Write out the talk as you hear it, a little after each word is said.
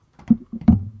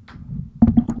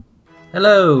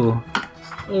Hello.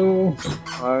 Oh.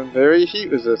 I'm very heat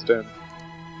resistant.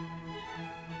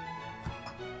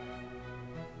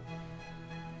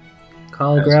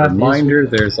 Call As a graph. reminder,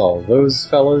 there's all those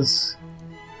fellas.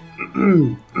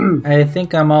 I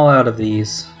think I'm all out of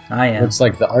these. I am. Looks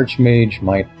like the Archmage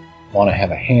might want to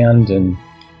have a hand in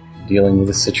dealing with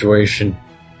the situation.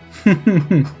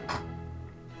 Good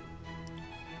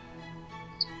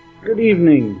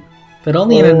evening. But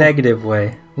only in a negative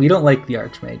way. We don't like the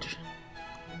Archmage.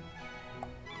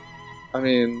 I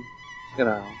mean, you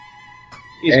know.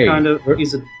 He's Hey,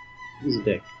 he's a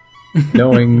dick.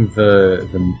 Knowing the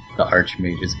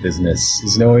Archmage's business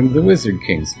is knowing the Wizard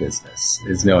King's business,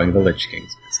 is knowing the Lich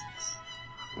King's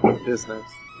Business.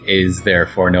 is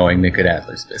therefore knowing Nick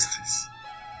Adler's business.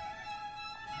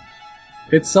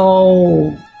 It's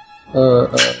all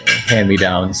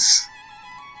hand-me-downs.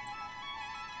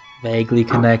 Vaguely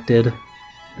connected.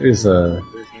 There's a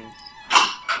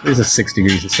Business. 6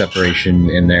 degrees of separation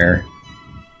in there.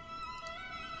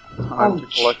 Time to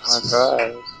collect my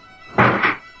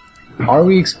prize. Are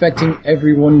we expecting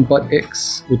everyone but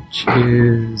Ix? Which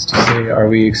is to say, are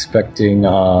we expecting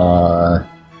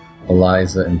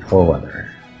Eliza and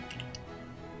Poorweather?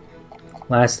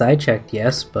 Last I checked,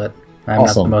 yes, but I'm not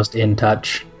Awesome. the most in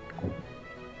touch.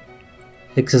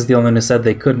 Hicks is the only one who said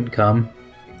they couldn't come.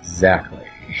 Exactly.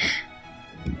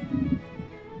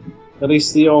 At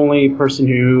least the only person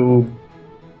who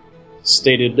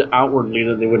stated outwardly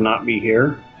that they would not be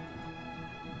here.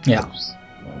 Yeah.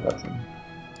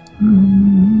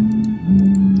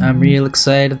 I'm real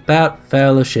excited about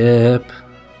Fellowship.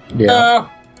 Yeah.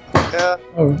 Yeah.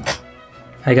 Oh,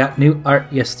 I got new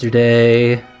art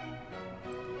yesterday.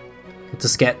 It's a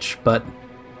sketch, but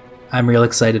I'm real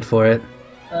excited for it.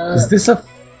 is this a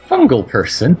fungal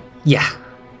person? Yeah.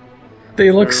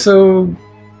 They look so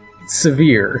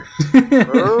severe.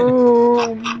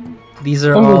 These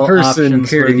are Fungal all person options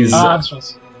for carries- the...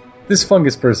 Options. This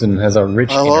fungus person has a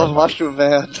rich. I love inner- Mushroom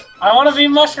Man. I want to be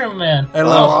Mushroom Man. I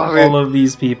love I mean- all of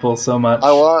these people so much.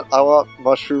 I want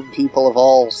mushroom people of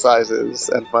all sizes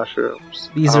and mushrooms.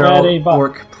 These are Ready, all but-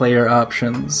 orc player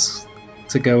options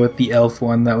to go with the elf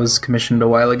one that was commissioned a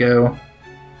while ago.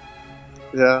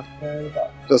 Yeah.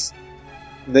 Just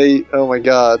they. Oh my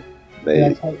god. They.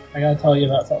 I gotta tell you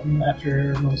about something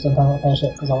after most of the time about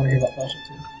Fellowship, because I want to hear about Fellowship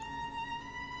too.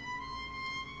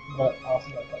 But also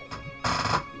about Fellowship.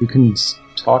 You can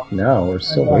talk now. We're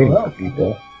still I waiting will. for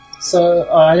people.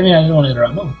 So, I didn't want to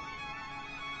interrupt them.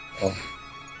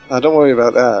 Don't worry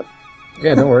about that.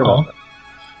 Yeah, don't worry about that.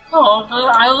 Oh,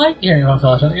 I like hearing about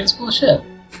Fellowship. It's cool as shit.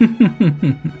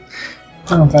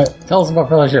 Okay. Tell us about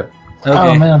Fellowship. Okay.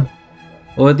 Oh, man.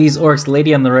 Well, with these orcs, the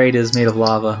lady on the right is made of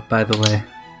lava, by the way.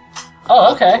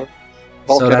 Oh, okay.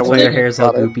 So that's why her Volcano hair's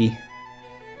all got it. goopy.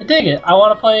 I dig it. I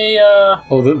want to play,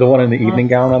 Oh, the one in the evening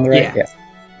gown on the right? Yeah.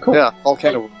 Cool. Yeah,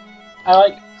 Volcano. I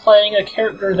like playing a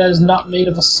character that is not made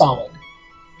of a solid.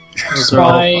 Those are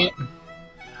all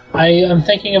I am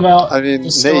thinking about. I mean,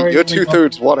 the story Nate, you're of the-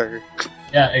 2/3 water.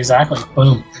 Yeah, exactly.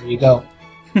 Boom. There you go.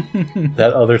 fun.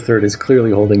 That other third is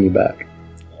clearly holding you back.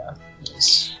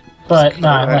 But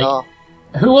nah, Right like, off.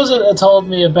 who was it that told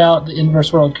me about the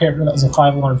Inverse World character that was a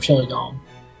 5-alarm chili golem?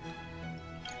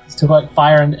 It took like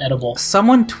fire and edible.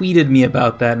 Someone tweeted me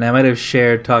about that, and I might have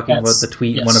shared talking about Yes, the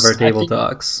tweet in yes, one of our I table think-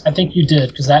 talks. I think you did,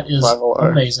 because that is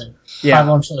 5-alarm. amazing. Yeah,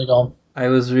 5-alarm chili golem. I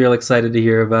was real excited to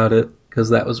hear about it, because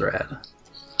that was rad.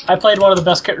 I played one of the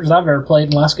best characters I've ever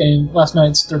played in last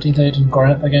night's 13th Age in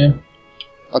Coronet game.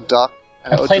 A duck.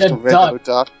 I Oh, played just a regular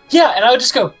duck. Yeah, and I would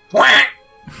just go, whack,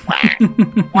 whack,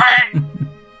 whack.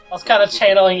 I was kind of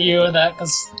channeling you in that,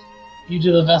 because you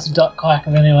do the best duck quack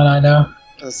of anyone I know.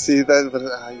 See that, but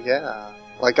yeah.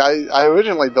 Like I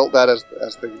originally built that as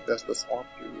the swamp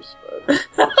goose,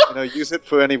 but use it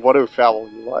for any waterfowl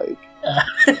you like. Yeah.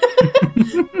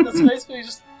 That's basically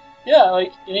just,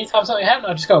 like, anytime something happened,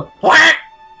 I'd just go, whack!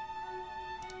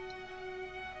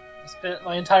 I spent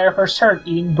my entire first turn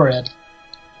eating bread.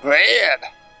 Bread.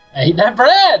 I ate that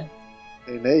bread!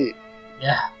 Hey Nate.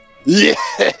 Yeah.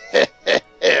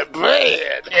 Yeah,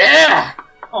 bread. Yeah!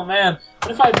 Oh man,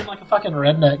 what if I'd been like a fucking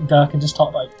redneck duck and just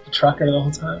talked like a trucker the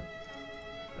whole time?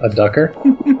 A ducker?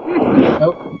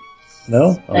 Nope.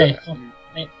 No? Oh. Hey,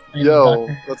 ain't Yo,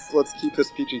 a let's keep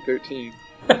this PG-13.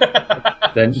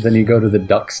 ducker. Then you go to the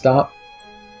duck stop.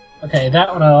 Okay,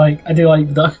 that one I like. I do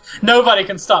like duck. Nobody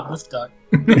can stop this duck.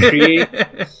 Create.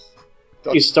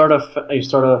 You start a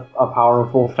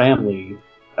powerful family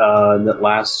that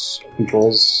lasts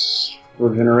controls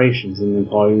for generations, and then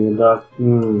call you the duck.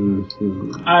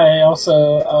 I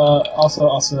also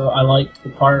I like the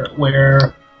part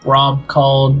where Rob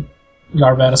called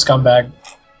Yarvat a scumbag.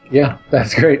 Yeah,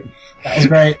 that's great. That was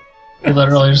great. He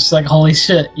literally was just like, holy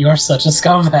shit, you are such a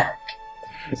scumbag.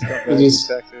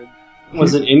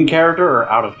 Was it in character or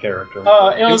out of character?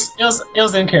 It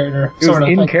was in character. It was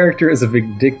in character as a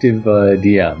vindictive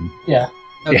DM. Yeah.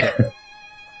 Okay. Yeah.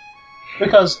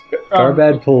 Because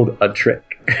Garbad pulled a trick.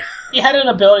 he had an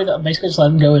ability that basically just let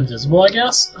him go invisible, I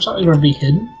guess, or something, or be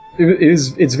hidden.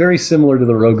 It's very similar to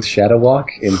the Rogue's Shadow Walk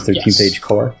in 13th Yes. Age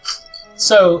Core.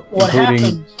 So what including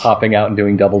happened? popping out and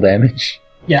doing double damage.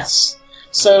 Yes.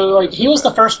 So like he was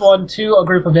the first one to a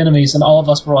group of enemies, and all of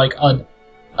us were like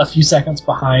a few seconds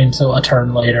behind, so a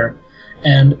turn later.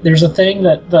 And there's a thing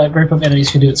that the group of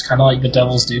enemies can do. It's kind of like the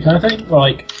Devil's Due kind of thing, where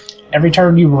like every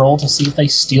turn you roll to see if they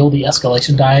steal the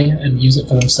escalation die and use it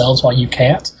for themselves while you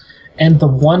can't. And the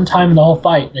one time in the whole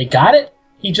fight they got it,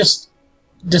 he just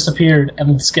disappeared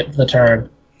and skipped the turn.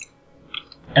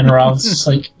 And Rob's just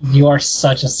like, you are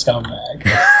such a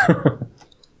scumbag.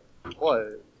 What?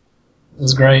 It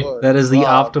was great. That is the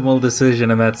Rob. optimal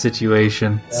decision in that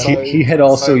situation. He had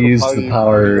also used the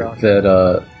power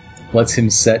that lets him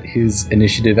set his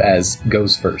initiative as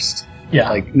goes first. Yeah.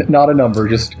 Like, not a number,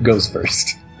 just goes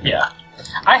first. Yeah.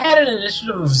 I had an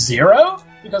initiative of 0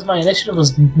 because my initiative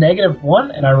was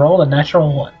 -1 and I rolled a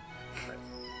natural 1.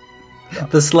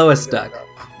 The slowest duck.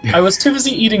 I was too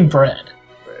busy eating bread.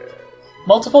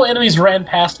 Multiple enemies ran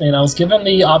past me and I was given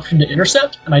the option to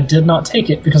intercept, and I did not take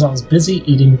it because I was busy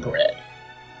eating bread.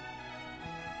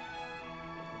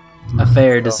 A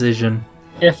fair decision.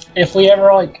 If we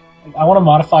ever I want to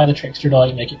modify the Trickster to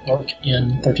like make it work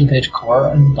in 13th Age Core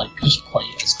and like just play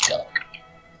as Duck.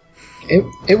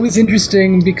 It was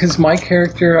interesting because my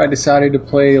character, I decided to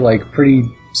play like pretty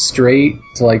straight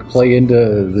to like play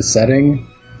into the setting,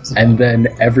 and then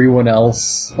everyone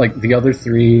else, like the other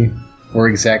three, were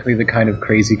exactly the kind of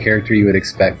crazy character you would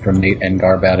expect from Nate and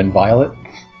Garbad and Violet.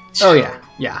 Oh yeah,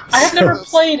 yeah. I have never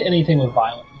played anything with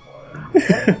Violet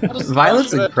before.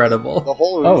 Violet's incredible. The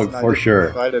whole Oh, reason for sure.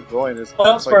 I decided to join is What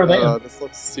else were they? this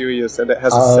looks serious and it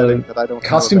has a setting that I don't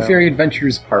Costume know about. Fairy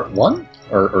Adventures Part 1,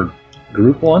 or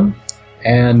Group 1,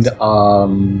 and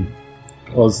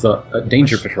was the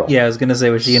Danger Patrol. Yeah, I was gonna say,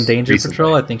 was she in Danger Recently.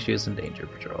 Patrol? I think she was in Danger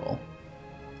Patrol.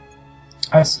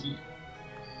 I see.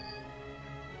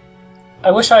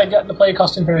 I wish I had gotten to play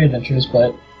Costume Fairy Adventures,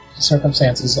 but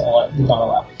circumstances did not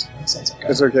allow me to. So it's okay.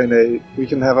 It's okay, Nate. We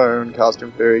can have our own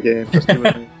costume fairy game. Just you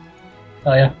and me.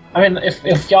 Oh yeah. I mean,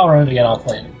 if y'all run it again, I'll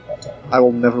play it. But, I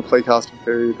will never play costume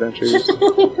fairy adventures.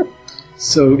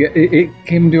 So yeah, it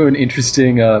came to an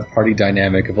interesting party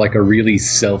dynamic of like a really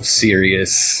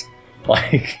self-serious,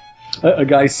 like a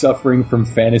guy suffering from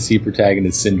fantasy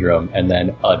protagonist syndrome, and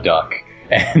then a duck,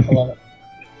 and I love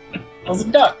it. I was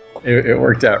a duck. it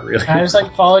worked out really. I just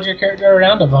like followed your character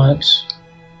around a bunch.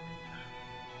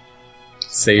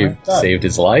 Saved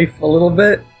his life a little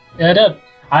bit. Yeah, I did.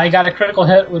 I got a critical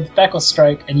hit with Feckless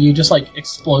Strike, and you just like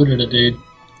exploded a dude.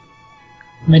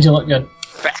 Made you look good.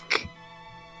 Feck.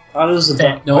 How does the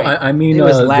duck No, fight? I mean It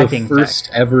was the lacking first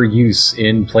ever use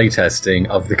in playtesting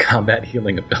of the combat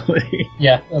healing ability.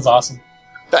 Yeah, that was awesome.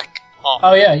 Feck. Oh.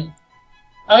 Oh yeah,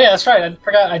 that's right. I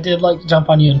forgot I did like jump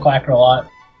on you and Quacker a lot.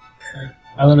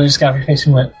 I literally just got off your face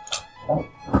and went,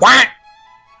 whack!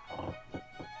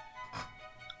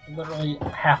 Literally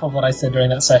half of what I said during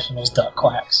that session was duck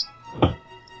quacks.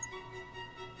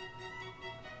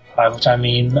 By which I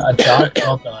mean a job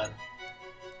well done.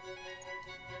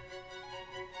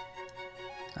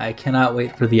 I cannot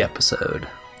wait for the episode.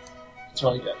 It's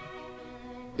really good.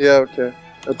 Yeah, okay.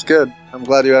 That's good. I'm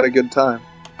glad you had a good time.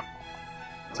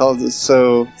 So,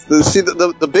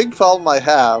 the big problem I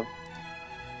have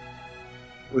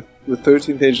with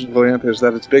 13th Age Voyant is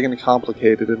that it's big and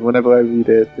complicated, and whenever I read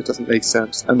it, it doesn't make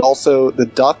sense. And also, the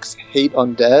ducks hate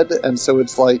undead, and so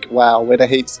it's like, wow, way to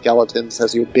hate skeletons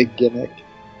as your big gimmick.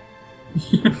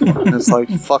 And it's like,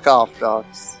 fuck off,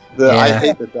 ducks. I Yeah.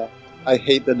 hate the duck. I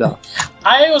hate the duck.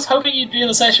 I was hoping you'd be in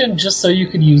the session just so you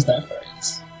could use that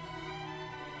phrase.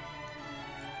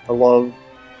 I love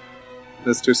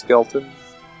Mr. Skeleton.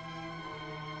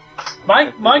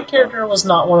 My character was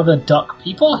not one of the duck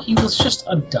people, he was just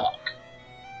a duck.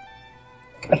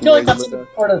 I feel like that's an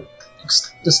important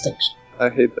distinction. I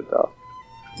hate the duck.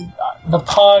 The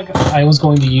pog I was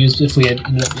going to use if we had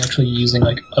ended up actually using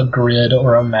like a grid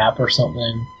or a map or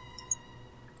something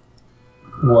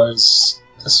was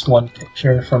this one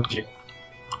picture from June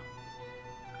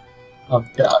of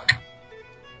duck.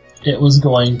 It was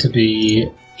going to be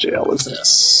Jail is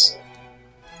this.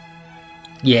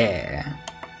 Yeah.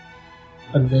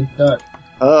 A good duck.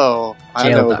 Oh, I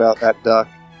Jail know duck. about that duck.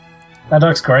 That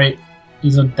duck's great.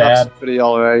 He's a Duck's dad. pretty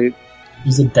alright.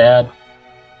 He's a dad.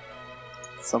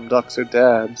 Some ducks are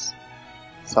dads.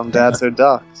 Some dads are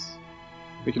ducks.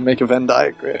 We can make a Venn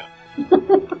diagram.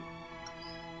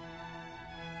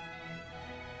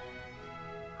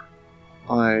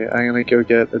 I'm gonna go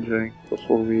get a drink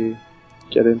before we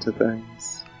get into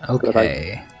things.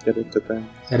 Okay. Get into things.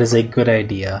 That is a good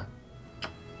idea.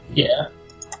 Yeah.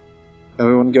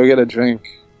 Everyone go get a drink.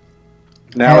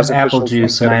 I Now have is official apple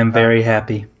juice, drink and I am getting very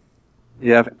happy. time.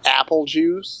 You have apple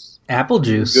juice? Apple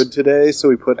juice? Good today, so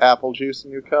we put apple juice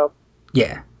in your cup?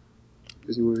 Yeah.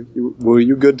 Were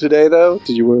you good today, though?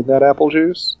 Did you earn that apple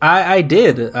juice? I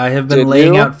did. I have been Did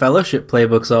laying you? out fellowship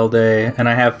playbooks all day, and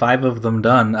I have 5 of them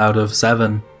done out of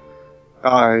 7.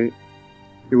 Alright.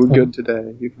 You were good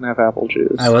today. You can have apple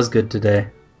juice. I was good today.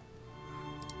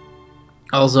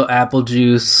 Also, apple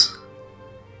juice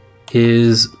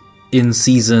is in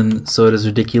season, so it is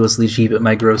ridiculously cheap at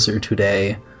my grocer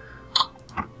today.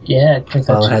 Yeah, drink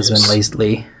that Well, it juice. has been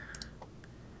lately.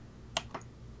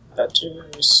 That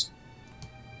juice.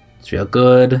 It's real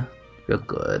good. Real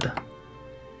good.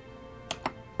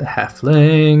 The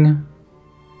halfling.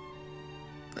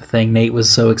 The thing Nate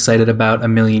was so excited about a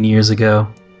million years ago.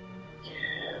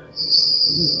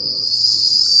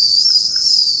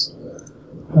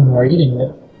 I'm reading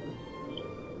it.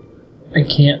 I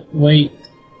can't wait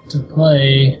to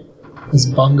play this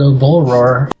Bungo Bull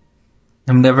Roar.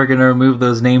 I'm never gonna remove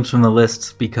those names from the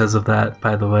list because of that,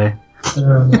 by the way.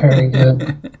 They're very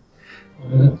good.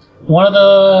 One of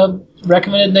the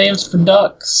recommended names for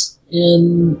ducks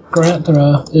in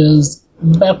Granthra is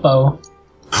Beppo.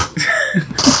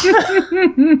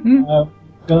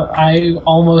 I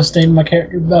almost named my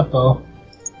character Beppo.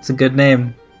 It's a good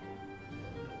name.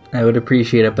 I would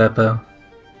appreciate it, Beppo.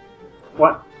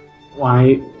 What?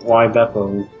 Why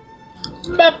Beppo?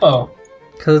 Beppo!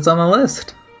 Because it's on the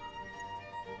list.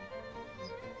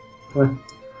 What?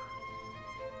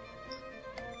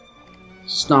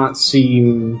 Does not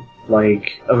seem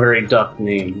like a very duck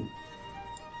name.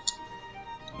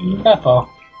 Beppo.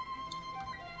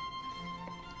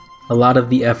 A lot of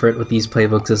the effort with these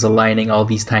playbooks is aligning all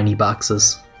these tiny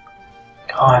boxes.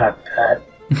 God, I bet.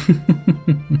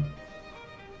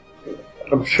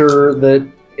 I'm sure that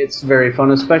it's very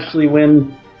fun, especially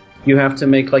when you have to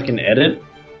make like an edit,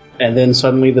 and then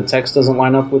suddenly the text doesn't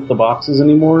line up with the boxes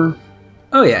anymore.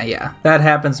 Oh yeah. That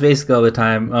happens basically all the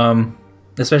time.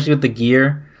 Especially with the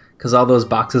gear, because all those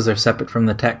boxes are separate from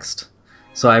the text.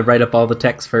 So I write up all the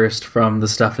text first from the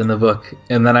stuff in the book,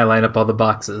 and then I line up all the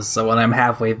boxes. So when I'm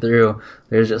halfway through,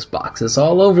 there's just boxes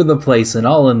all over the place and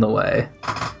all in the way.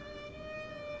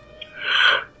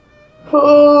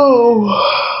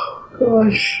 Oh,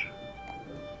 gosh.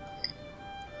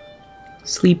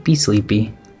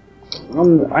 Sleepy.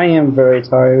 I am very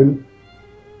tired.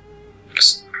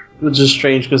 Which is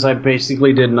strange because I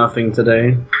basically did nothing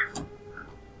today.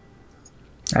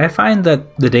 I find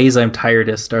that the days I'm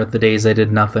tiredest are the days I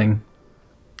did nothing.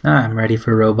 I'm ready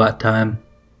for robot time.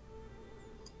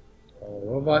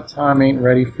 Robot time ain't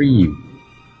ready for you.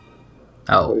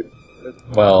 Oh,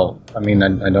 Well, I mean,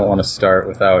 I don't want to start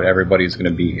without everybody's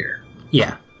going to be here.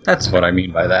 yeah. That's That's what I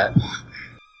mean by that.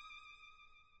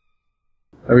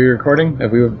 Are we recording?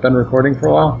 Have we been recording for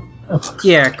a while?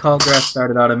 Yeah, Callgraph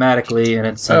started automatically, and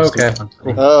it seems Okay. to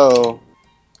be. Oh.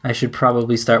 I should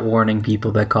probably start warning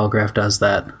people that Callgraph does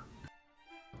that.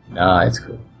 Nah, it's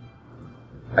cool.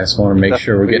 I just want to make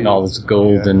sure we're getting all this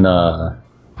golden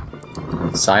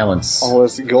silence. All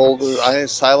this gold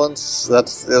silence,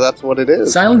 that's what it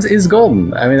is. Silence is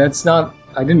golden. I mean, that's not...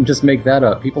 I didn't just make that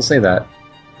up. People say that.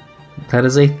 That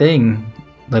is a thing.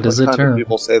 That is a What kind of term.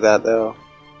 people say that, though?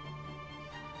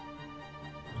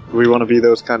 Do we want to be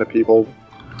those kind of people?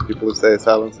 People who say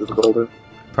silence is golden?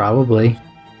 Probably.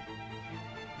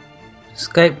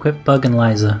 Skype, quit bugging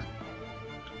Liza.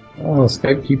 Oh,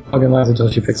 Skype keep bugging Liza until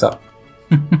she picks up.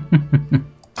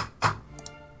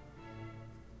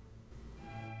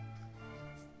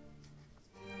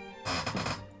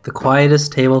 The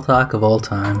quietest table talk of all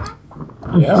time.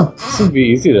 Yeah, this would be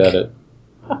easy to edit.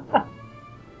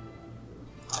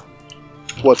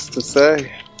 What's to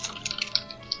say?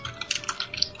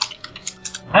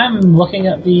 I'm looking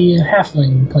at the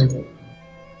Halfling playbook.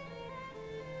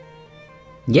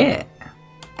 Yeah.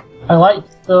 I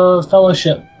like the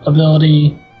Fellowship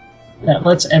ability that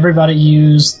lets everybody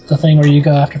use the thing where you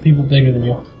go after people bigger than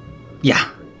you. Yeah.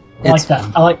 I like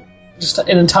that. I like just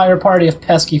an entire party of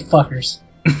pesky fuckers.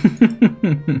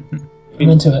 I'm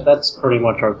into it. That's pretty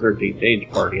much our 13th age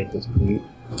party at this point.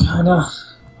 I know.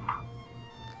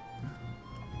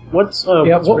 What's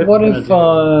Yeah, what's what Rick if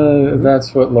gonna do?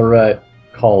 that's what Lorette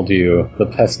called you, the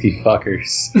pesky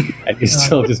fuckers, and you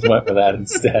still just went for that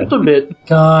instead? It's a bit.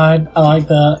 God, I like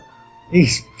that.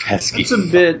 These pesky. It's a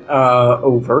bit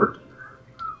overt.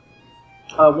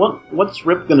 What's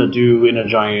Rip gonna do in a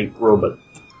giant robot?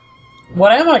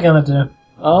 What am I gonna do?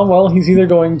 Well, he's either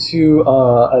going to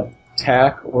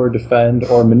attack or defend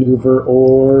or maneuver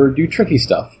or do tricky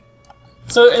stuff.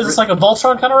 So is this like a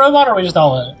Voltron kind of robot, or are we just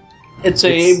all in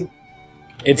it?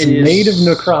 It's made of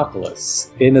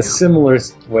Necropolis in a similar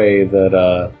way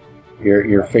that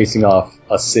you're facing off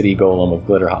a city golem of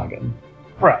Glitterhagen.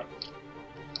 Right.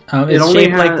 It's only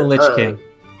shaped like has, the Lich King.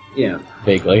 Yeah.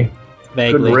 Vaguely.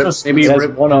 Vaguely. Rip, maybe It has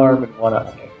Rip, one arm and one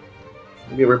eye.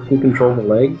 maybe Rip can control the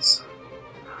legs.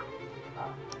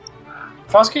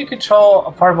 If I was going to control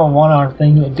a part of a one-arm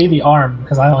thing, it would be the arm,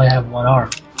 because I only have one arm.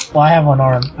 Well, I have one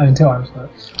arm. I mean, two arms, but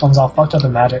one's all fucked up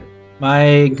in magic.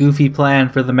 My goofy plan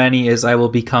for the many is I will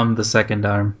become the second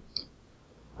arm.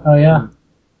 Oh, yeah.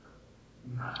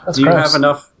 That's Do you gross. have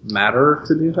enough matter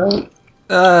to do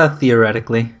that?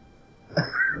 Theoretically.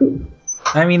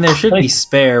 I mean, there should be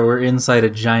spare. We're inside a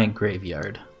giant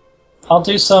graveyard. I'll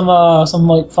do some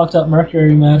like fucked up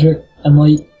Mercury magic and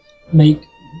like make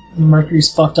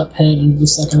Mercury's fucked up head into the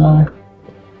second eye.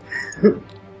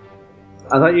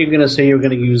 I thought you were gonna say you were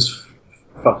gonna use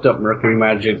fucked up Mercury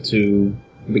magic to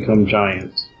become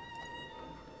giant.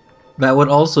 That would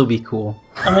also be cool.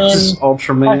 I mean, Just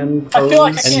Ultraman I feel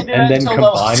like I pose. can't do And that then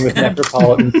until combine level with 10.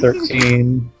 Necropolitan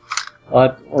 13.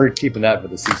 We're keeping that for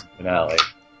the season finale.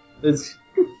 It's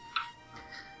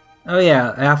Oh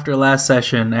yeah, after last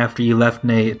session, after you left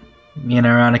Nate, me and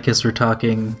Ironicus were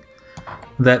talking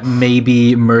that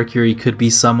maybe Mercury could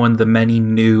be someone the many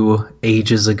knew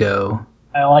ages ago.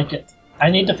 I like it.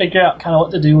 I need to figure out kind of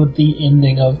what to do with the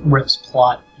ending of Rip's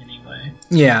plot anyway.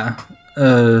 Yeah.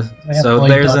 have So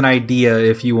Blade there's Duck. an idea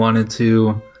if you wanted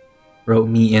to rope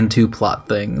me into plot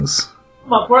things.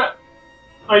 Mark, Brett,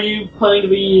 are you planning to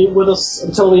be with us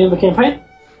until the end of the campaign?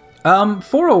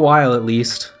 For a while at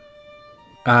least.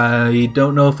 I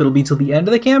don't know if it'll be till the end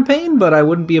of the campaign, but I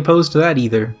wouldn't be opposed to that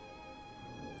either.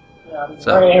 Yeah,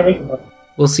 So- very heavy.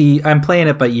 We'll see. I'm playing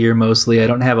it by ear mostly. I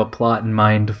don't have a plot in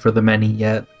mind for the many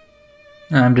yet.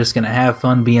 I'm just gonna have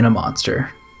fun being a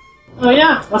monster. Oh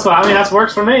yeah, that's what I mean. That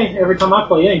works for me every time I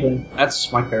play anything.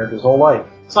 that's my character's whole life.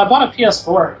 So I bought a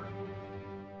PS4.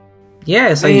 Yeah,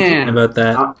 I saw you Man. tweeting about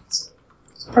that. It's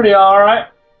pretty alright.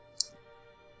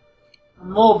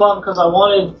 I'm a little bummed because I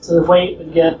wanted to wait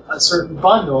and get a certain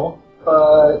bundle,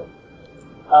 but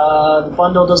the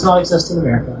bundle does not exist in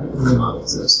America. It does not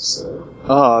exist, so...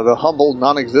 The humble,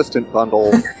 non-existent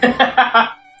bundle.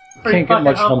 Can't get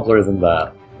much humbler than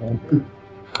that.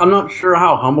 I'm not sure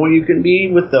how humble you can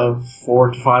be with the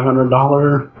 $400 to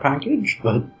 $500 package,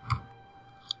 but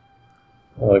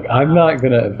Look, I'm not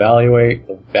going to evaluate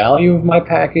the value of my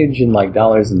package in like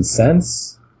dollars and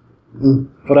cents,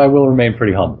 but I will remain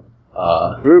pretty humble.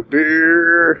 Root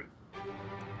beer.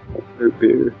 Root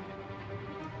beer.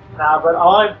 Nah, but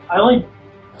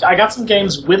I got some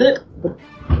games with it, but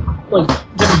like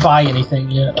didn't buy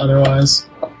anything yet. Otherwise,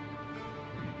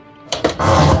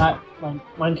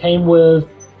 mine came with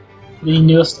the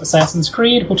newest Assassin's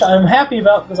Creed, which I'm happy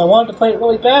about because I wanted to play it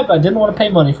really bad, but I didn't want to pay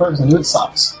money for it because I knew it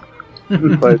sucks.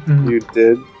 But you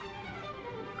did.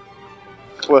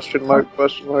 Question mark,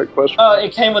 question mark, question mark.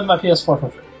 It came with my PS4 for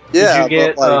free. Yeah, did you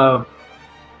get but like,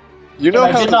 you know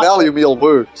I how did the not- value meal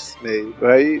works, Nate,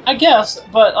 right? I guess,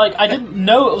 but like I didn't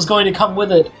know it was going to come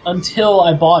with it until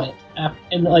I bought it,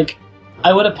 and like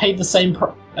I would have paid the same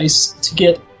price to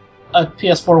get a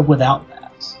PS4 without that.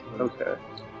 Okay.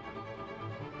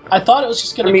 I thought it was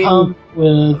just going to come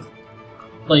with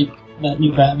like that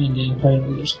new Batman game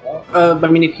playing as well. I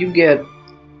mean, if you get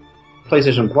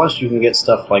PlayStation Plus, you can get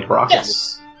stuff like Rocket League.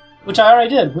 Yes, which I already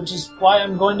did, which is why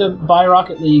I'm going to buy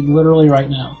Rocket League literally right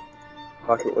now.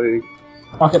 Rocket League.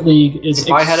 Rocket League is.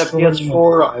 If I had a extraordinary.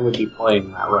 PS4, I would be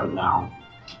playing that right now.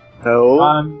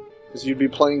 No, because you'd be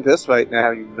playing this right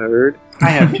now, you nerd. I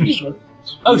have two.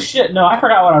 Oh shit! No, I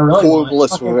forgot what I really want.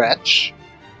 Formless Fucking wretch.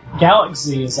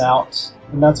 Galaxy is out,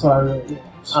 and that's what I really want.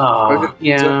 Oh,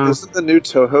 yeah. Isn't the new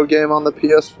Toho game on the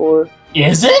PS4?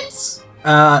 Is it?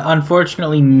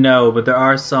 Unfortunately, no, but there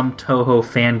are some Toho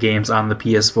fan games on the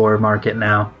PS4 market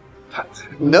now.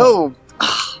 No.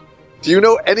 Do you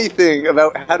know anything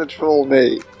about how to troll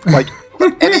Nate? Like,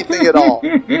 anything at all?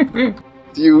 Do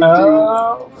you...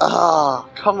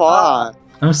 come on.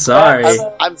 I'm sorry.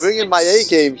 I'm bringing my A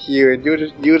game here, and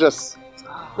you just...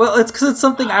 Well, it's because it's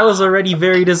something I was already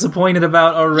very disappointed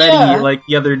about already, Yeah. like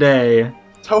the other day.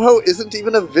 Toho isn't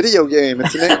even a video game,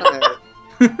 it's an anime.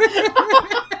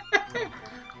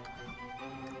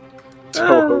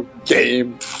 Toho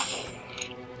game.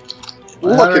 I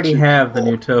already have the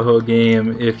new Toho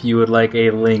game if you would like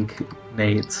a link,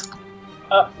 Nate.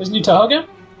 There's a new Toho game?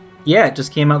 Yeah, it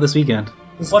just came out this weekend.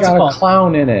 It's What's it got a called?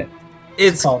 clown in it.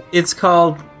 It's called? it's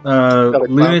called a clown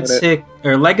in Lunatic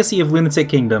or Legacy of Lunatic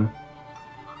Kingdom.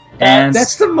 And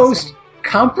That's the most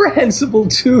comprehensible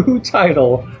 2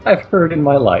 title I've heard in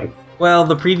my life. well,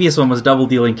 the previous one was Double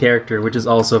Dealing Character, which is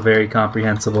also very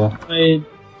comprehensible.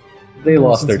 They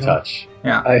lost their touch.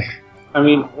 Yeah. I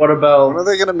mean, what When about are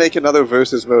they going to make another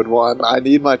Versus Mode one? I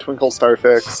need my Twinkle Star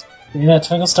fix. Yeah,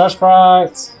 Twinkle Star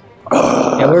Sprites.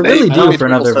 Yeah, we're They really need due for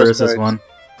another Twinkle versus Star Sprites.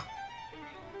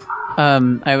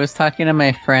 one. I was talking to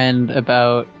my friend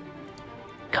about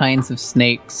kinds of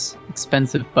snakes,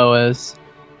 expensive boas,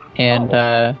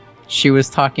 and she was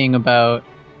talking about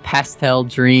Pastel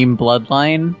Dream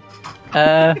Bloodline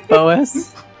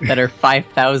boas that are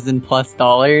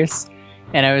 $5,000+,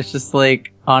 and I was just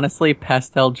like, honestly,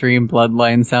 Pastel Dream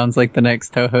Bloodline sounds like the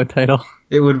next Toho title.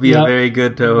 It would be Yep. a very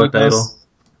good Toho It does. title.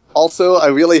 Also, I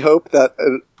really hope that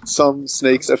some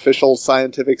snake's official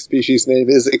scientific species name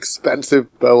is Expensive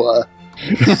Boa.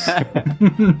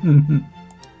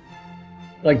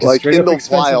 Like just Like, straight in up the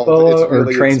expensive wild, boa, it's or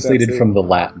really translated expensive. from the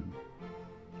Latin.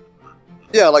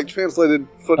 Yeah, like translated,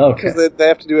 because Okay. they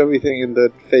have to do everything in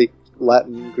the fake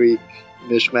Latin, Greek,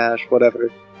 mishmash, whatever.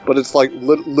 But it's like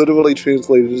literally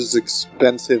translated as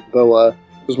Expensive Boa,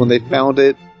 because when they found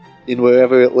it in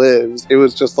wherever it lives, it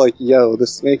was just like, yo,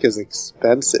 this snake is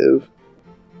expensive.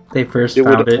 They first It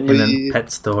would found it in only- a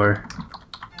pet store.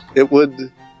 It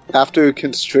would, after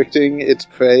constricting its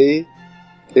prey,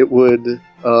 it would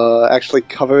actually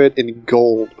cover it in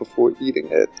gold before eating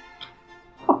it.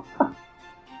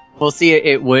 We'll see.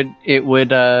 It would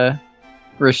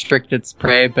restrict its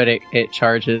prey, but it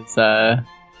charges a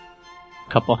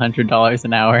couple $100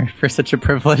 an hour for such a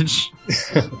privilege.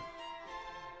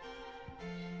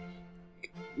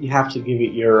 you have to give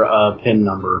it your PIN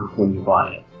number when you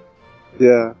buy it?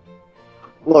 Yeah.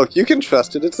 Look, you can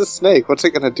trust it. It's a snake. What's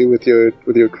it gonna do with your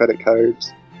credit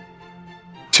cards?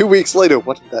 2 weeks later,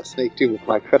 what did that snake do with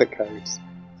my credit cards?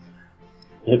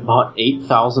 It bought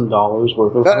 $8,000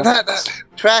 worth of.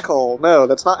 Trackle. No,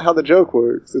 that's not how the joke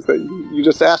works. Is that you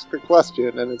just ask the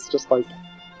question, and it's just like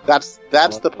that's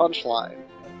the punchline.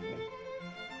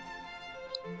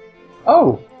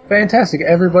 Oh, fantastic.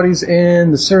 Everybody's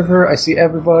in the server. I see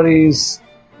everybody's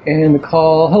in the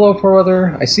call. Hello, Poor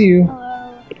Weather. I see you.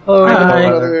 Hello, Hi.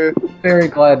 Poor Weather. Very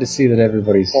glad to see that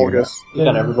everybody's here. August. We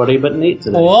got everybody but Nate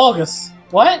today. August.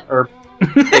 What? Or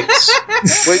Wait,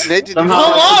 Nate, did you Somehow-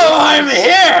 Hello, I'm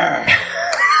here.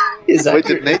 Is that Wait,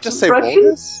 your did Nate just say impression?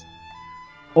 August?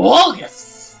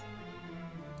 August.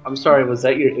 I'm sorry, was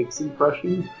that your X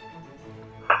impression?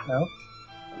 No,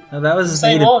 No, that was his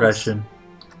Say native August. impression.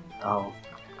 Oh.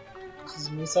 this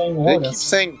is me saying They keep August.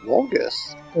 saying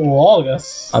August.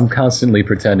 August. I'm constantly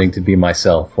pretending to be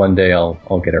myself. One day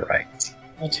I'll get it right.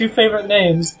 My 2 favorite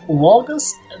names: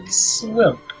 August and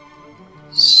Swimp.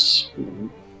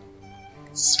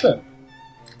 Swimp.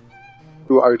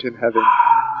 Who art in heaven.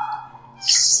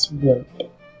 Swimp.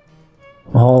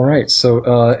 All right.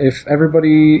 So if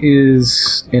everybody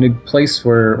is in a place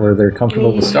where they're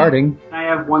comfortable with starting, Can I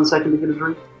have 1 second to get a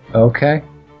drink? okay.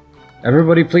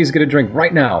 Everybody, please get a drink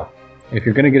right now. If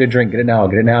you're gonna get a drink, get it now.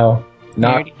 Get it now. I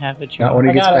Not already have a drink. not when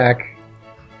he I gets got it. back.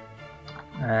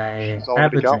 I She's have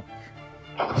already a gone.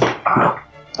 drink.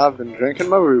 I've been drinking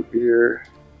my root beer.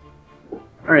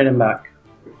 Alright, I'm back.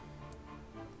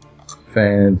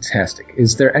 Fantastic.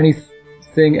 Is there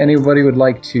anything anybody would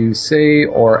like to say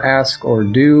or ask or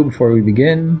do before we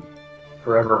begin?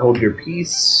 Forever hold your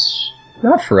peace.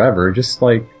 Not forever, just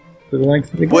like for the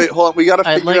length of the game. Wait, hold on. We gotta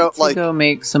I'd figure like out, to like, go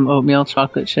make some oatmeal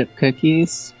chocolate chip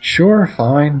cookies. Sure,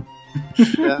 fine.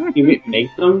 You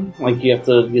make them? Like, you have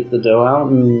to get the dough out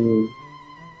and...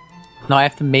 No, I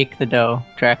have to make the dough,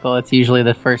 Drackle. It's usually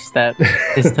the first step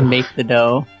is to make the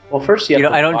dough. Well, first you You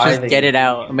have know, to I don't buy just the get it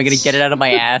out. Am I gonna get it out of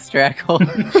my ass, Drackle?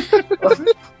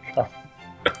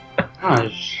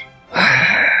 Gosh.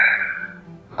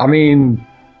 I mean,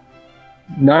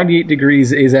 98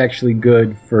 degrees is actually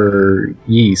good for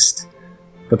yeast,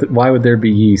 but why would there be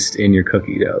yeast in your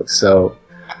cookie dough? So,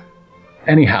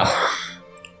 anyhow,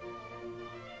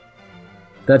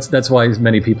 that's why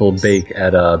many people bake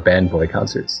at band boy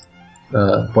concerts.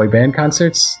 Boy band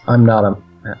concerts? I'm not a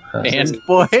Band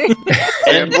boy.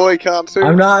 Fanboy concert.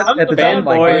 I'm not at the top of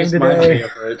my game is my today.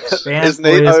 favorite. Band Is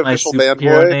Nate Boy our my official band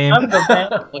superhero boy? name. I'm the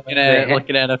band.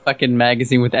 looking at a fucking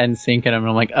magazine with NSYNC, and I'm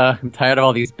like, I'm tired of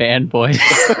all these band boys.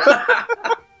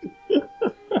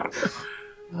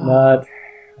 Not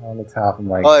on the top of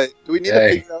my. Do we need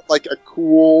Hey. to figure out, like, a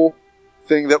cool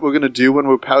thing that we're gonna do when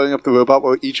we're powering up the robot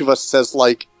where each of us says,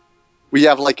 like, we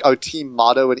have, like, our team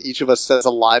motto and each of us says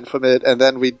a line from it, and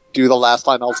then we do the last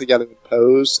line all together in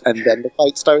pose, and then the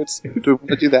fight starts? Do we want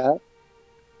to do that?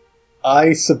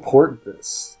 I support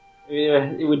this.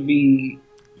 Yeah, it'd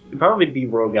probably be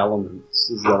Rogue Elements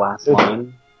is the last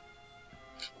line.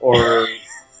 Or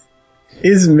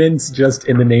Is mince just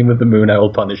in the name of the moon I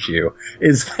will punish you?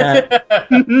 Is that...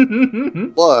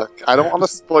 Look, I don't want to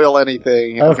spoil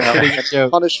anything Okay. about any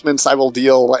punishments I will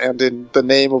deal, and in the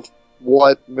name of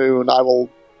what moon I will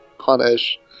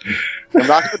punish. I'm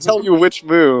not going to tell you which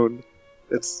moon.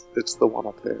 It's the one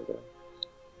up there, though.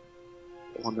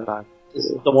 The one that I...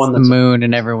 the one The that's moon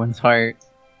in everyone's heart.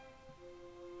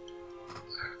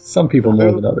 Some people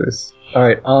more than others.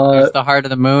 Alright, There's the heart of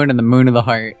the moon and the moon of the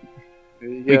heart. There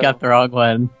you We go. got the wrong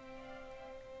one.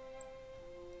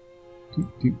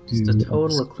 Just a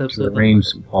total eclipse of the range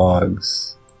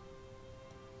hogs.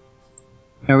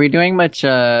 Are we doing much,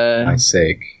 My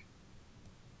sake.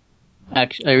 are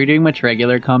we doing much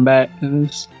regular combat in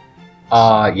this?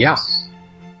 Yeah.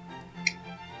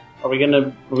 Are we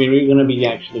gonna be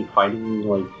actually fighting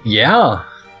like? Yeah.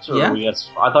 Or Yeah. are we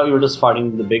just, I thought you were just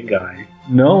fighting the big guy.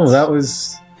 No, that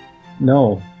was...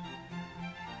 No.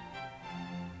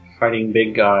 Fighting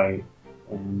big guy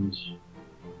and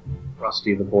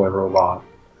Rusty the boy robot.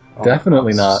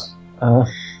 Definitely not.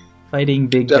 Fighting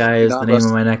Big Definitely Guy is not the name of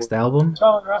Rusty. my next album What's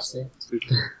wrong with Rusty?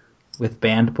 with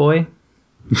Band Boy.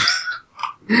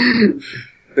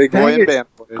 Big boy Dang and it. band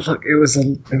boy. Look, it was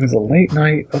a late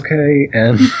night, okay,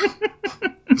 and...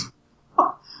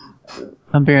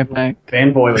 I'll be right back.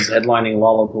 Fanboy was headlining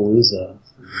Lollapalooza.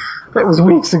 That was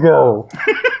weeks ago.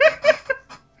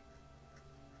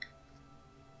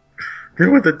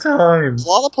 Who at the time? Is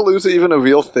Lollapalooza even a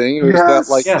real thing, or is Yes.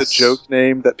 that like Yes. the joke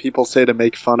name that people say to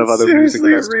make fun of other Seriously,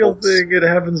 music a real festivals? thing. It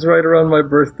happens right around my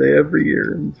birthday every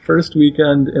year, first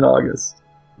weekend in August.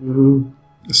 Mm-hmm.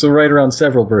 So right around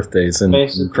several birthdays in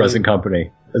Basically. present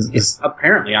company.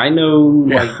 Apparently, I know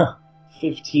like Yeah.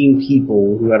 15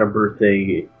 people who had a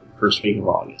birthday first week of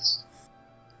August.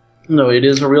 No, it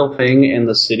is a real thing, and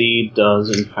the city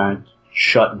does in fact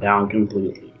shut down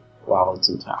completely while it's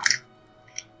in town.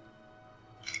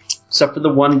 Except for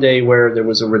the one day where there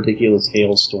was a ridiculous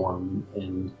hailstorm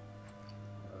and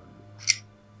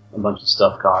a bunch of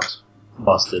stuff got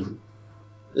busted.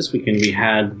 This weekend we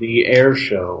had the air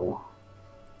show.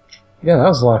 Yeah, that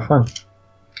was a lot of fun.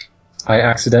 I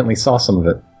accidentally saw some of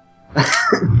it.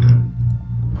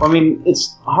 I mean,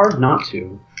 it's hard not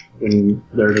to when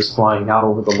they're just flying out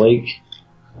over the lake.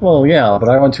 Well, yeah, but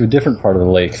I went to a different part of the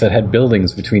lake that had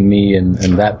buildings between me and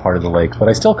that part of the lake, but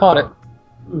I still caught it.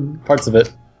 Parts of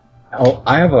it. Oh,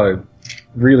 I have a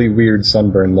really weird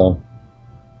sunburn, though.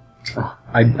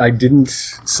 I didn't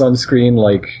sunscreen,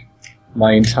 like,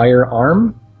 my entire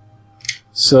arm.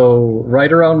 So,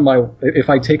 right around if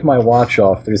I take my watch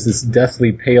off, there's this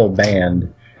deathly pale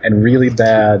band, and really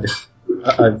bad,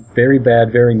 a very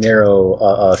bad, very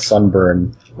narrow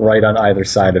sunburn right on either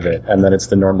side of it, and then it's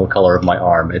the normal color of my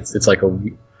arm. It's like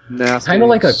Nasty. kind of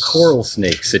like a coral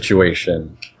snake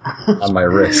situation on my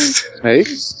wrist.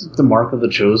 Snakes? The mark of the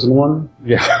chosen one.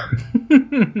 Yeah.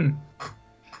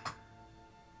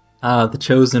 The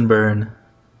Chosen Burn.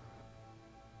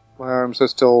 My arms are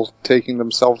still taking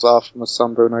themselves off from a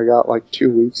sunburn I got like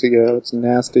 2 weeks ago. It's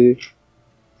nasty.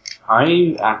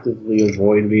 I actively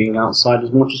avoid being outside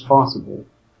as much as possible.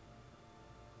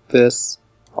 This.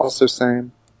 Also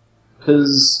same.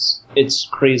 Because it's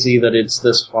crazy that it's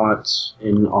this hot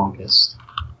in August.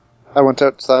 I went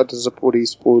outside to support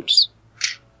esports.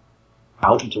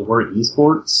 Outdoor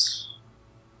esports?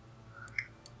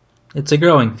 It's a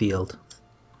growing field.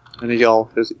 And y'all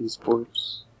is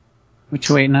esports. What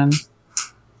you waiting on?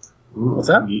 What's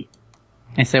that?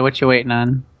 I said, what you waiting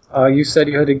on? You said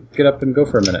you had to get up and go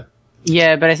for a minute.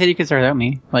 Yeah, but I said you could start without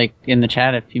me. Like, in the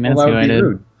chat a few minutes Well, that ago would I be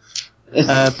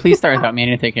did. rude. Please start without me. I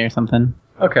need to take care of something.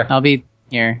 Okay. I'll be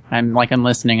here. I'm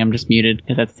listening. I'm just muted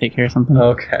because I have to take care of something.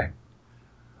 Okay.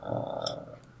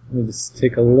 Let me just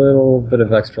take a little bit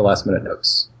of extra last minute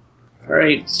notes.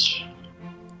 Alright.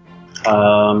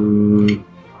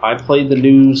 I played the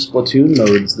new Splatoon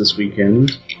modes this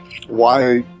weekend.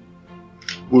 Why?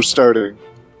 We're starting.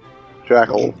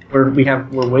 Jackal. We're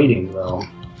waiting though.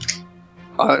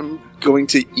 I'm going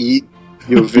to eat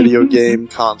your video game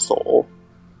console.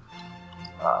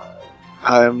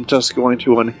 I'm just going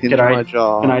to unhinge my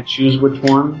jaw. Can I choose which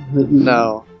one?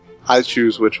 No. I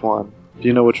choose which one. Do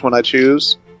you know which one I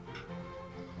choose?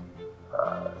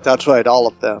 That's right, all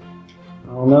of them.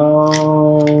 Oh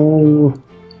no.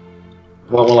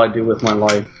 What will I do with my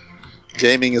life?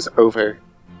 Gaming is over.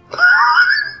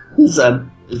 Is it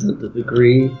the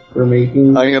degree we're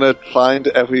making? I'm gonna find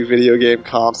every video game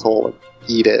console and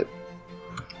eat it.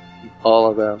 All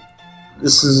of them.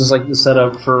 This is like the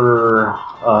setup for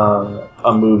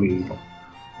a movie.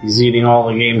 He's eating all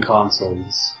the game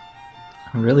consoles.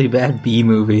 A really bad B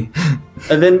movie.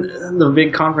 And then the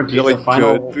big confrontation, Really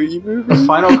the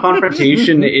final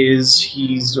confrontation is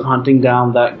he's hunting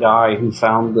down that guy who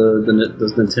found the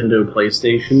Nintendo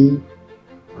PlayStation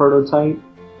prototype,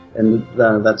 and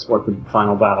that's what the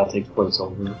final battle takes place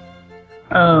over.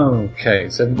 Okay,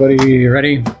 is everybody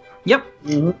ready? Yep.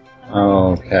 Mm-hmm.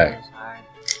 Okay.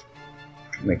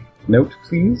 Make a note,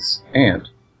 please. And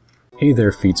hey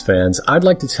there, Feats fans. I'd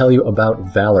like to tell you about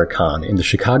ValorCon in the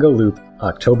Chicago Loop,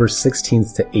 October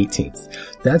 16th to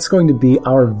 18th. That's going to be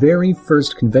our very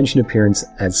first convention appearance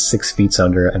as 6 Feet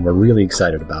Under, and we're really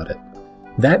excited about it.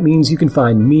 That means you can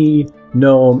find me,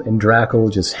 Gnome, and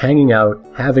Drackle just hanging out,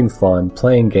 having fun,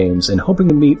 playing games, and hoping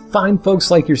to meet fine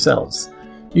folks like yourselves.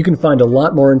 You can find a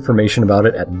lot more information about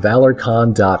it at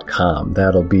valorcon.com.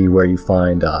 That'll be where you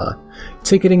find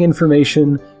ticketing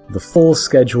information, the full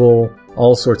schedule,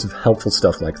 all sorts of helpful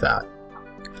stuff like that.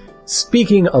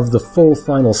 Speaking of the full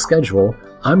final schedule,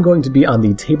 I'm going to be on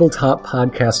the Tabletop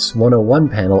Podcasts 101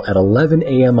 panel at 11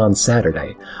 a.m. on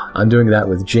Saturday. I'm doing that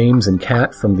with James and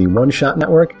Kat from the One Shot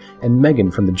Network and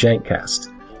Megan from the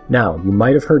Jankcast. Now, you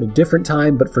might have heard a different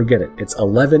time, but forget it. It's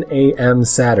 11 a.m.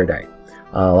 Saturday.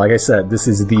 Like I said, this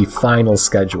is the final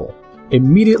schedule.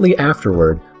 Immediately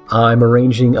afterward, I'm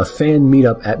arranging a fan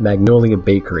meetup at Magnolia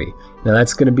Bakery. Now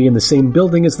that's going to be in the same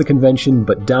building as the convention,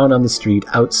 but down on the street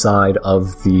outside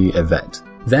of the event.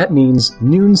 That means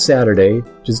noon Saturday,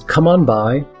 just come on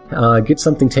by, get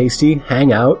something tasty,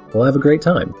 hang out, we'll have a great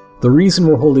time. The reason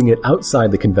we're holding it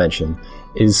outside the convention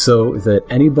is so that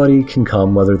anybody can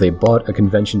come whether they bought a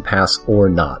convention pass or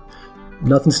not.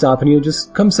 Nothing stopping you,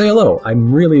 just come say hello.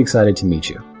 I'm really excited to meet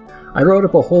you. I wrote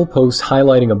up a whole post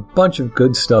highlighting a bunch of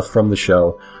good stuff from the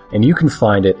show, and you can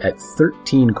find it at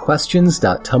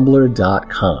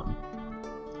 13questions.tumblr.com.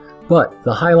 But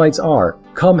the highlights are,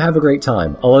 come have a great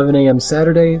time, 11 a.m.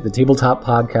 Saturday, the Tabletop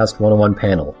Podcast 101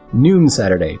 panel, noon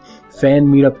Saturday, fan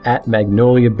meetup at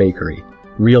Magnolia Bakery.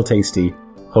 Real tasty.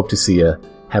 Hope to see you.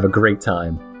 Have a great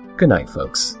time. Good night,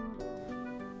 folks.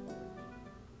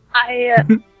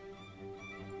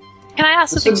 Can I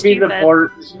ask something This would be stupid?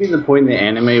 the point in the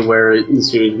anime where the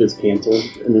series gets canceled,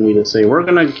 and then we just say, we're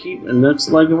gonna keep the next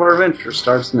leg of our adventure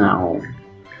starts now.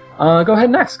 Go ahead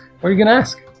and ask. What are you gonna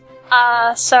ask?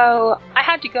 So I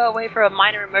had to go away for a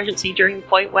minor emergency during the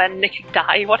point when Nick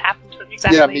died. What happened to him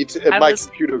exactly? Yeah, me too. My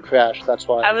computer crashed, that's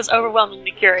why. I was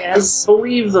overwhelmingly I curious.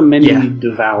 believe the many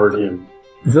devoured him.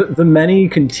 The many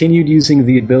continued using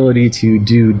the ability to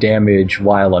do damage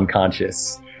while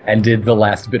unconscious, and did the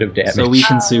last bit of damage. So we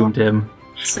consumed him.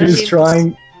 So He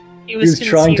was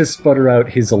trying to sputter out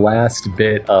his last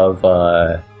bit of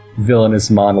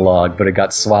villainous monologue, but it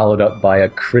got swallowed up by a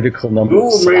critical number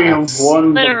of slaps.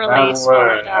 literally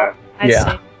swallowed up. I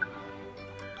Yeah. see.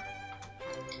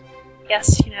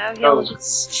 Yes, he'll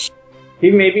just.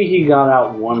 Maybe he got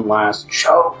out one last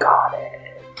choke on it.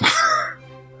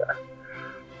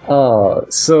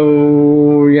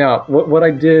 So yeah, what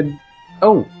I did.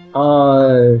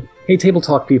 Hey, Table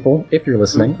Talk people, if you're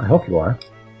listening, I hope you are.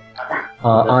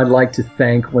 I'd like to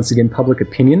thank once again Public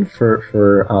Opinion for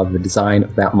the design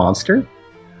of that monster.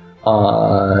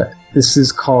 This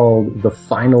is called The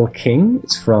Final King.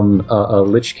 It's from a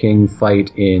Lich King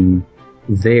fight in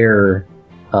their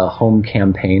home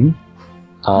campaign.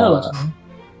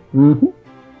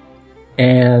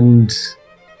 And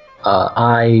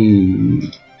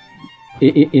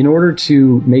in order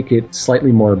to make it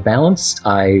slightly more balanced,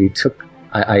 I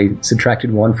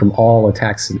subtracted 1 from all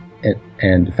attacks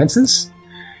and defenses,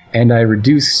 and I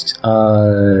reduced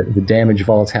the damage of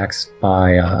all attacks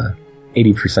by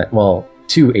 80%. Well,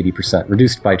 to 80%,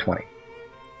 reduced by 20.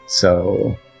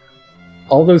 So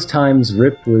all those times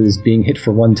Rip was being hit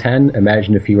for 110,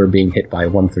 imagine if he were being hit by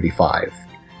 135.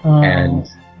 And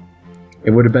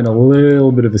it would have been a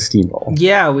little bit of a steamroll.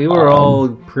 Yeah, we were all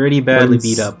pretty badly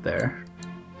beat up there.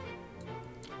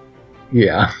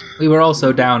 Yeah. We were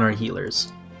also down our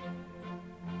healers.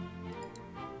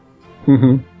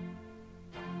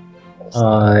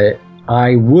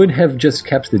 I would have just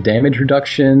kept the damage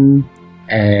reduction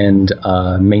and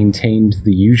maintained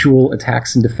the usual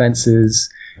attacks and defenses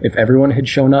if everyone had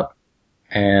shown up,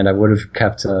 and I would have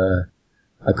kept a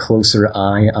closer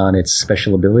eye on its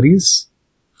special abilities.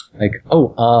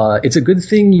 It's a good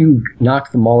thing you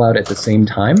knocked them all out at the same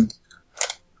time,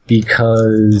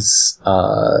 because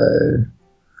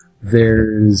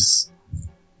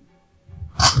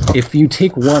if you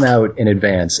take one out in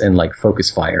advance and focus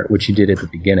fire, which you did at the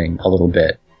beginning a little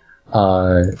bit,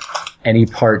 any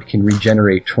part can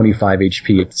regenerate 25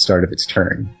 HP at the start of its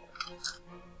turn.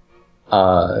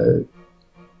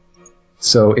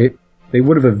 So they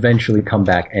would have eventually come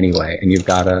back anyway, and you've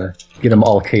got to get them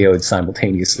all KO'd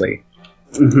simultaneously.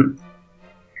 Mhm.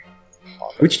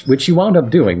 Which you wound up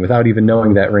doing without even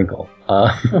knowing that wrinkle.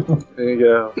 There you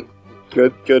go.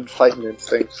 Good fighting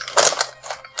instinct.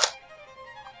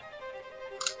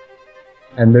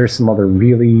 And there's some other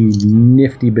really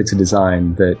nifty bits of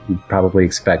design that you'd probably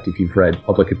expect if you've read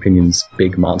Public Opinion's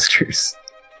Big Monsters.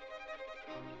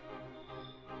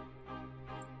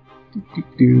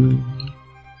 Do-do-do.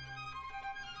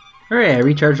 Hooray, I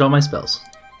recharged all my spells.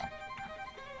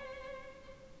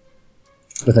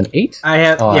 With an 8? I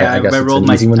have, Oh, yeah, I guess I it's rolled an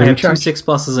my, easy one to I have 2 recharge. 6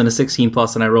 pluses and a 16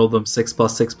 plus, and I rolled them 6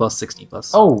 plus 6 plus 16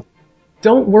 plus. Oh,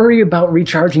 don't worry about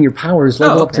recharging your powers.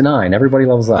 Level up to 9. Everybody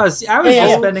levels up. I was just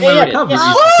Yeah, spending yeah, my yeah, recoveries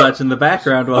yeah. and such in the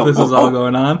background while this is all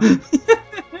going on.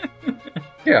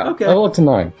 Yeah, Okay. level up to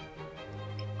 9.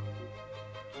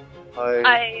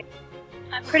 I'm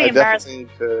pretty I embarrassed. definitely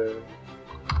need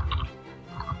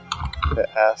to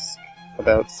ask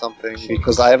about something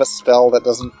because I have a spell that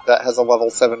has a level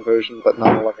 7 version but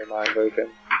not a level 9 version.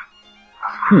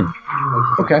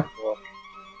 Okay.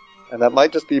 And that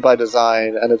might just be by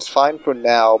design, and it's fine for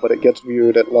now, but it gets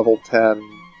weird at level 10.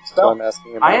 So I'm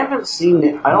asking about I haven't seen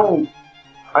it. I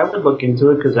would look into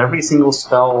it because every single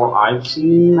spell I've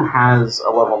seen has a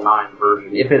level 9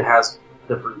 version. If it has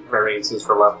different variances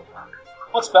for level.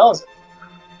 What spell is it?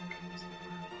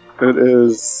 It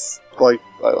is like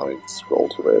let me scroll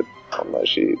to it on my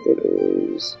sheet. It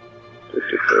is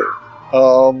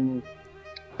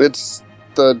it's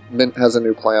the Mint has a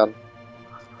new plan,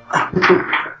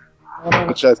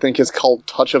 which I think is called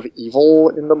Touch of Evil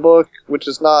in the book, which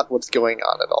is not what's going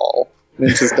on at all.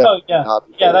 Mint is definitely not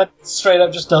evil. Yeah, that straight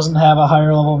up just doesn't have a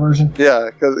higher level version. Yeah,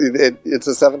 because it's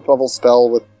a 7th level spell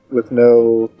with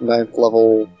no 9th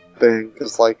level thing.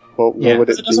 Because what would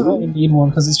it It doesn't really be? need one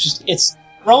because it's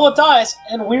roll a dice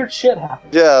and weird shit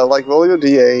happens. Yeah, like roll your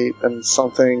d8 and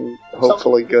something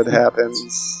hopefully good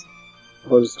happens.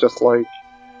 Was just like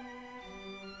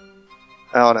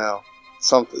I don't know.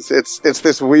 It's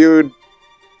this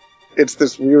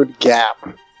weird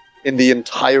gap in the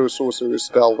entire sorcerer's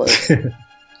spell list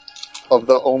of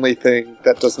the only thing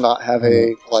that does not have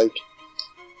a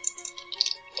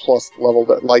plus level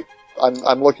that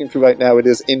I'm looking through right now. It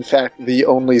is in fact the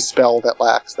only spell that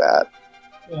lacks that.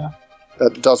 Yeah.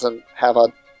 That doesn't have a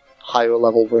higher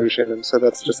level version, and so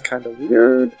that's just kind of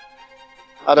weird.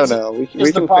 I don't know. We Is can the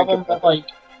think problem about that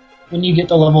when you get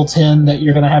to level 10 that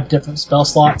you're going to have different spell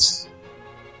slots?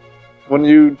 when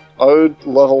you are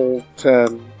level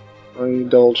 10, let me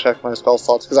double check my spell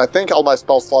slots, because I think all my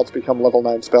spell slots become level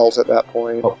 9 spells at that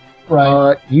point. Oh.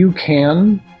 Right. You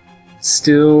can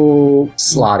still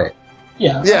slot it.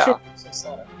 Yeah. Yeah. Sure.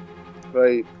 Slot it.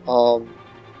 Right.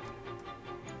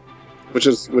 Which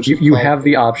is You have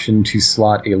the option to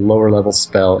slot a lower level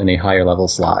spell in a higher level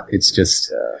slot. It's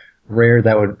just rare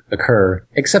that would occur.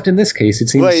 Except in this case, it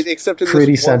seems right, except in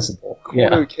pretty this one sensible.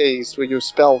 corner case where your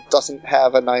spell doesn't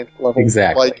have a 9th level.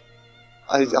 Exactly.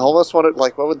 I almost wanted,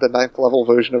 what would the 9th level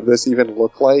version of this even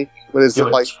look like? What is Do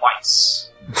it it twice.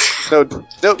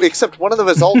 No, except one of the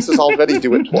results is already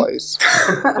do it twice.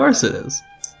 Of course it is.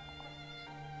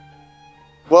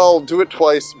 Well, do it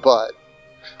twice, but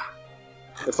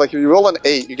it's like if you roll an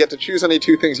 8, you get to choose any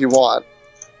 2 things you want,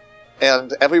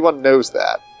 and everyone knows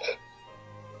that.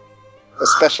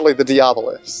 Especially the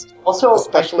Diabolist. Also,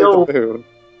 Especially I feel the Moon.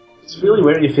 it's really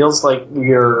weird. It feels like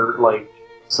we're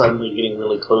suddenly getting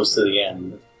really close to the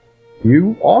end.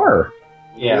 You are.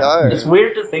 Yeah, We are. it's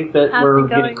weird to think that Has we're been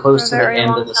going getting close for to a the very end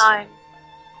long of this. time.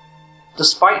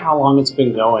 Despite how long it's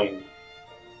been going,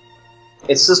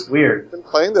 it's just weird. I've been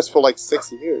playing this for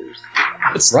 6 years.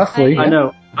 It's Roughly. I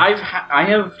know. I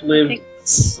have lived.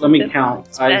 Let me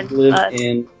count. I've lived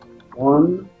in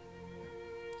 1,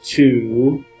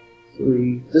 2,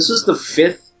 3. This is the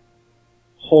 5th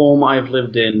home I've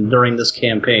lived in during this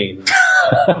campaign.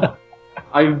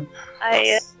 I've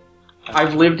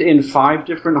lived in 5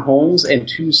 different homes and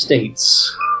 2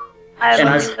 states, and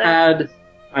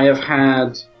I have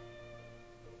had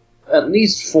at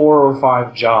least 4 or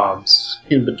 5 jobs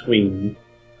in between.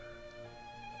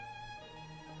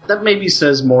 That maybe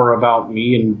says more about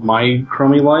me and my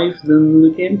crummy life than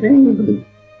the campaign.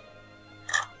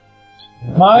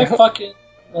 my fucking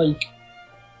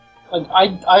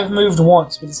I've moved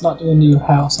once, but it's not to a new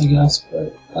house, I guess.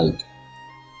 But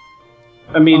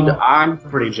I mean, I'm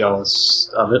pretty jealous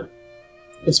of it.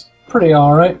 it's pretty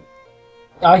alright.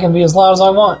 I can be as loud as I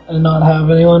want and not have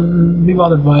anyone be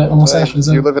bothered by it, unless Right, Ashley's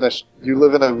you in.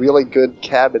 live in a really good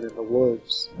cabin in the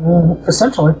woods.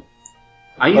 Essentially.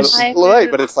 I used I Right,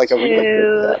 but moved it's like a really good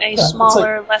to cabin. a it's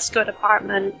smaller, less good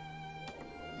apartment.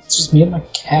 It's just me and my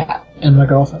cat and my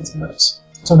girlfriend sometimes.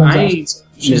 Sometimes I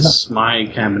she's miss my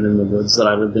cabin in the woods that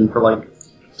I lived in for like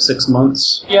 6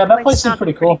 months. Yeah, that Like, place seems sounds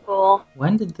pretty cool.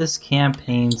 When did this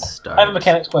campaign start? I have a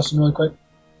mechanics question really quick.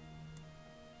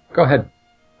 Go ahead.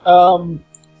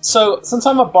 So, since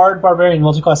I'm a Bard Barbarian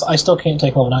multiclass, I still can't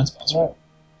take level 9 spells, right?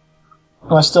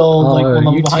 Am I still, like, one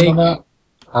level you behind on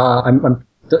that?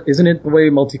 Isn't it the way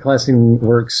multiclassing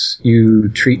works? You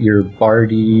treat your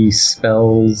bardy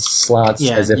spells slots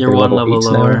Yeah, as if you're they're one level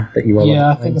level 8 lower. now that you are Yeah, I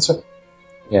level think that's right.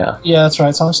 9. Yeah. Yeah, that's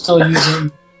right. So I'm still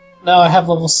using... No, I have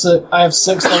level 6. I have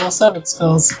 6 level 7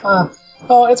 spells.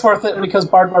 Oh, it's worth it because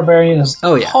Bard Barbarian is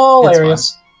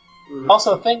hilarious.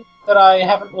 Also, a thing that I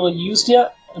haven't really used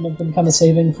yet, and I've been kind of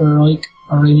saving for, like,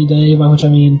 a rainy day, by which I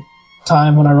mean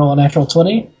time when I roll a natural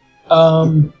 20.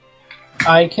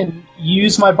 I can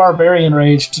use my Barbarian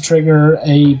Rage to trigger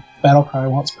a battle cry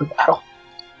once per battle.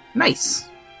 Nice.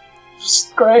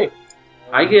 Just great.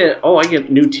 I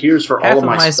get new tiers for Half all of of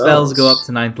my spells go up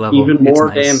to 9th level. Even It's more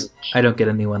nice. damage. I don't get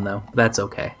a new one though. That's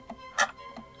okay.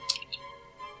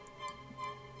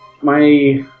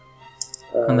 My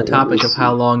On the topic of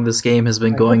how long this game has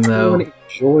been going, I hope though, everyone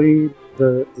enjoyed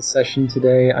the session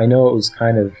today. I know it was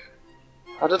kind of...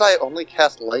 How did I only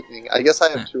cast lightning? I guess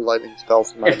I have 2 lightning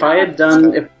spells. In my if I had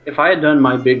done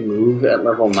my big move at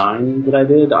level 9 that I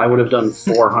did, I would have done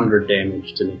 400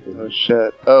 damage to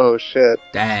Niku. Oh shit!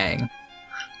 dang.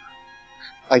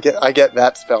 I get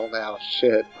that spell now.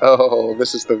 Shit! Oh,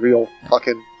 this is the real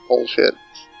fucking bullshit.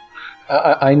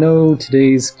 I know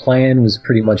today's plan was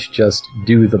pretty much just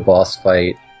do the boss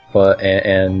fight,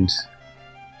 and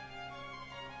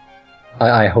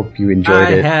I hope you enjoyed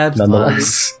I it had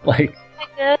nonetheless. Like, I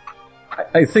did.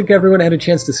 I think everyone had a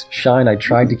chance to shine. I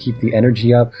tried to keep the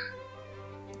energy up,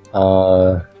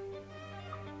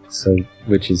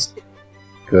 which is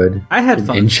good. I had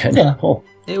fun. in general.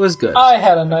 It was good. I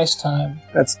had a nice time.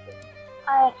 That's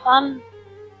I had fun.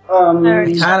 I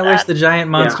kind of wish the giant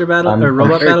monster battle or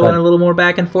robot very battle fun. went a little more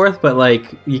back and forth, but like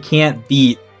you can't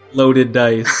beat loaded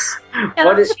dice. Yeah,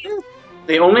 What that's is-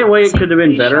 The only way it could have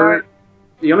been better.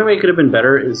 The only way it could have been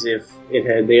better is if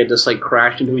they had just like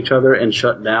crashed into each other and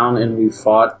shut down, and we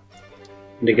fought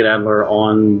Nickit Adler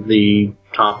on the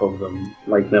top of them,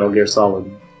 like Metal Gear Solid.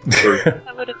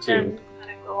 that would have been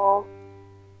kind of cool.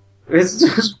 It's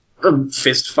just a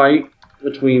fist fight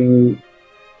between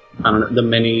the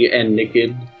Mini and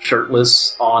Nickit,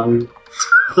 shirtless on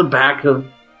the back of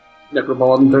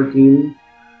Necropolitan 13.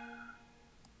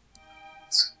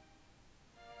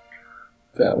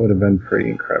 That would have been pretty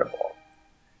incredible.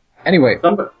 Anyway,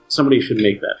 Somebody should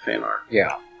make that fan art. yeah.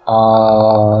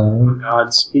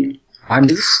 God, I'm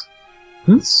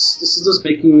This is just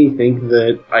making me think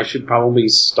that I should probably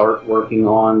start working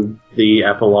on the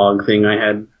epilogue thing I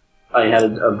had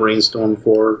a brainstorm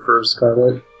for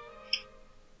Scarlet.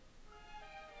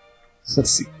 So let's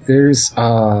see. There's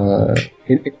let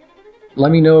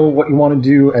me know what you want to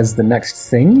do as the next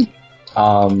thing.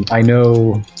 I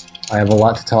know I have a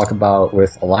lot to talk about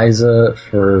with Eliza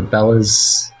for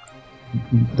Bella's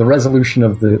the resolution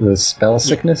of the spell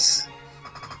sickness.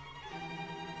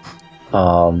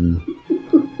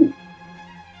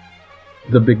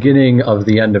 The beginning of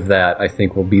the end of that, I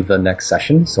think, will be the next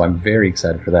session, so I'm very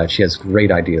excited for that. She has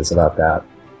great ideas about that.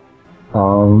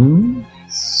 And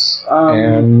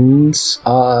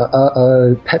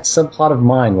a pet subplot of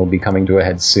mine will be coming to a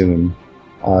head soon,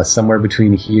 somewhere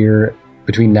between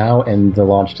now and the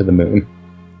launch to the moon.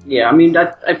 Yeah, I mean,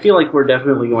 I feel like we're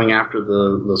definitely going after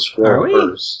the scroll Are we?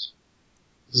 first.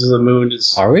 This is the moon.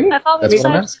 Are we? I thought we That's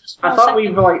what I'm decided asking. I thought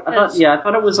I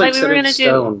thought it was like we set were in gonna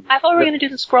stone. I thought we were gonna do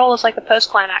the scroll as like a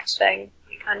post-climax thing,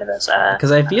 kind of as a.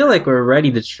 Because I feel like we're ready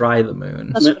to try the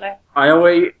moon. That's what I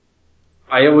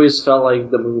always felt like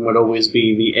the moon would always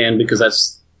be the end because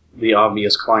that's the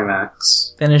obvious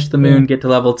climax. Finish the moon, get to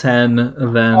level 10,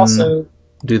 then Also,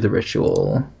 do the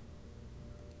ritual.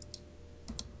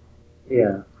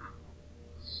 Yeah.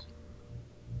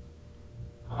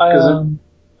 I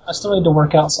still need to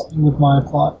work out something with my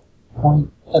plot point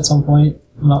at some point.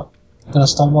 I'm not gonna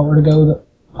stumble over to go with it.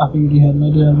 I figured you had an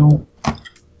idea. I don't.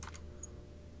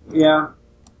 Yeah.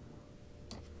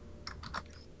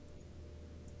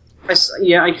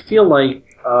 I feel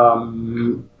like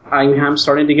I'm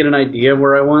starting to get an idea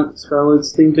where I want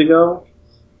Scarlet's thing to go.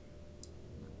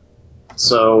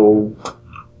 So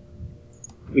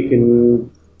we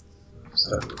can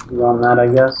start working on that, I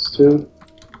guess, too.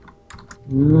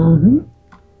 Mm-hmm.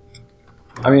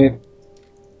 I mean,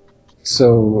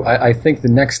 so I think the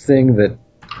next thing that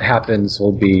happens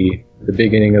will be the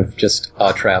beginning of just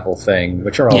a travel thing,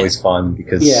 which are always fun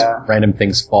because random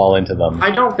things fall into them.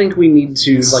 I don't think we need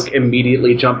to like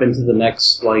immediately jump into the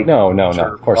next like. No,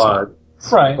 of course not.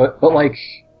 Right. But like,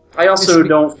 I also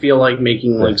don't feel like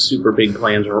making like super big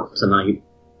plans tonight.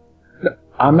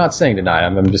 I'm not saying tonight.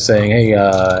 I'm just saying, hey,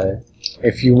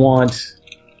 if you want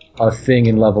a thing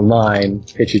in level 9,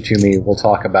 pitch it to me. We'll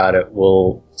talk about it.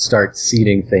 We'll start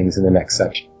seeding things in the next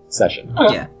session.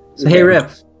 Yeah. So hey,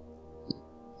 Rip.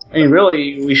 I mean,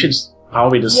 really, we should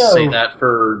probably just say that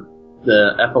for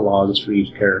the epilogues for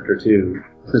each character too,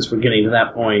 since we're getting to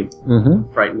that point.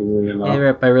 Mm-hmm. Frighteningly enough. Hey,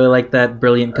 Rip. I really like that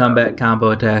brilliant combat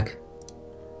combo attack.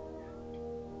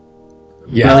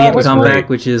 Yeah, brilliant comeback,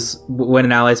 which is when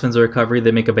an ally spends a recovery,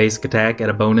 they make a basic attack at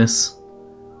a bonus.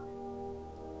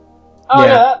 Oh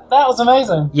yeah, that was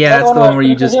amazing. Yeah, that's the one where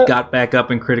you just got back up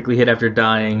and critically hit after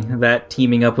dying. That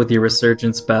teaming up with your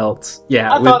resurgence belt.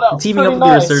 Yeah, with teaming up with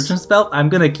your resurgence belt, I'm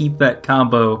gonna keep that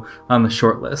combo on the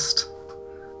short list.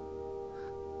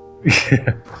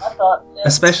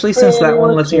 Especially since that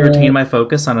one lets me retain my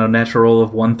focus on a natural roll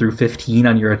of 1 through 15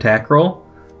 on your attack roll.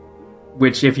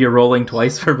 Which, if you're rolling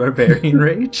twice for Barbarian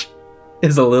Rage,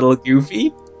 is a little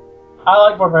goofy. I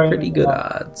like Barbarian. Pretty good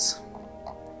odds.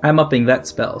 I'm upping that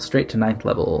spell straight to 9th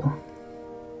level.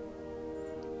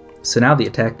 So now the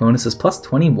attack bonus is plus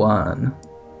 21.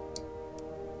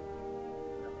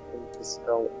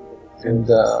 And,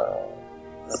 I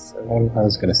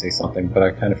was going to say something, but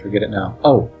I kind of forget it now.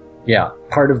 Oh, yeah.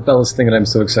 Part of Bella's thing that I'm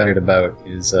so excited about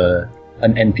is an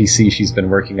NPC she's been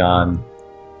working on.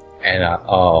 And,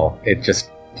 it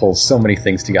just pulls so many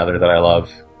things together that I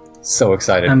love. So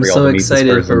excited I'm for y'all so to meet this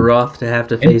excited person. for Roth to have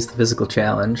to face the physical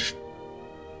challenge.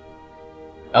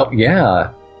 Oh,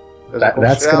 yeah.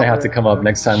 That's going to have to come up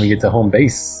next time we get to home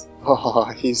base. Oh,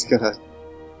 he's gonna...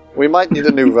 We might need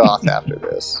a new Roth after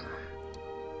this.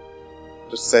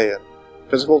 Just saying.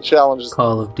 Physical challenges...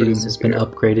 Call of Doom has been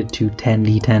upgraded to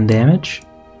 10d10 damage.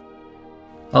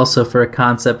 Also, for a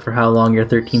concept for how long your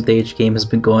 13th Age game has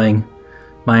been going,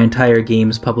 my entire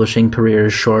game's publishing career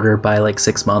is shorter by like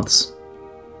 6 months.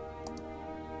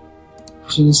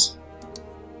 Jeez.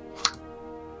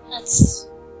 That's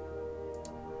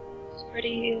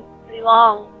pretty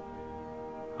long.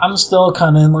 I'm still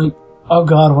kind of like, oh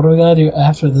god, what do we gotta do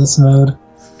after this mode?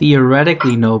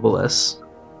 Theoretically, Nobilis.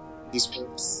 These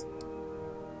peeps.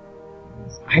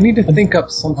 I need to think up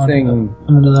something... I'm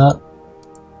into that.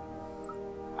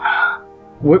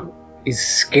 What is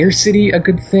scarcity a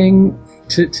good thing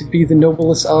to be the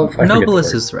Nobilis of?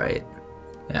 Nobilis is right.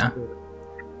 Yeah.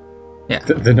 Yeah.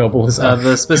 The Nobilis of...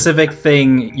 the specific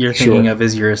thing you're thinking of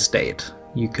is your estate.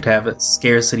 You could have it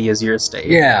scarcity as your estate.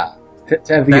 Yeah. To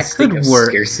have the that estate could of work.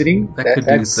 Scarcity? That could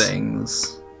do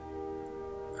things.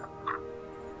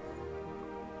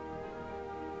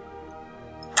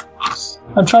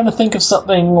 I'm trying to think of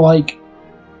something like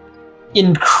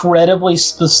incredibly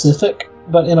specific,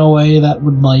 but in a way that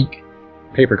would like...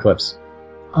 Paper clips.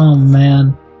 Oh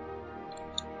man.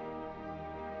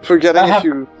 Forgetting if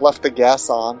you left the gas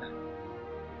on.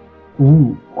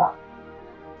 Ooh.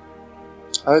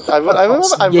 I remember,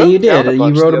 yeah, you did.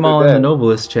 You wrote them all in the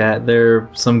Nobilis chat. They're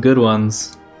some good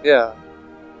ones. Yeah.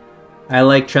 I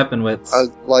like Treppenwitz.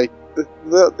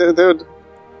 They're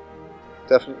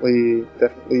definitely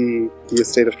the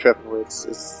estate of Treppenwitz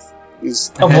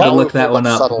is. I had to look that one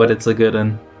up, subtle. But it's a good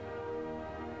one.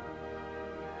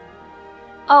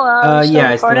 Oh, yeah,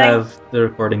 I still have the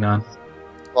recording on.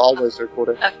 Always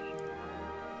recording.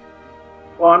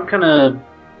 Well, I kind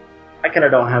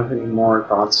of don't have any more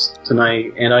thoughts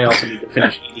tonight, and I also need to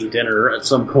finish eating dinner at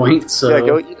some point, so... Yeah,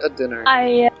 go eat a dinner.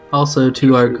 Also,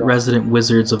 to our resident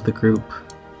wizards of the group,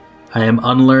 I am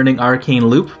unlearning Arcane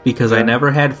Loop because I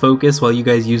never had focus while you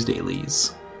guys used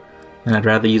Dailies. And I'd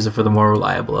rather use it for the more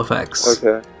reliable effects.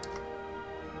 Okay.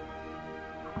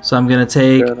 So I'm going to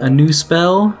take a new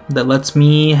spell that lets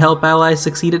me help allies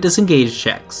succeed at disengage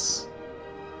checks.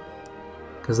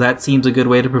 Because that seems a good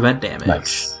way to prevent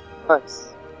damage. Nice.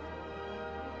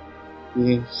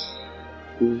 The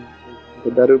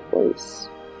better place.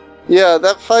 Yeah,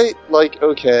 that fight,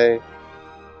 okay.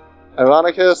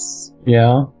 Ironicus?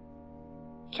 Yeah?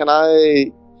 Can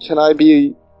I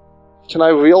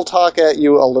real talk at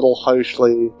you a little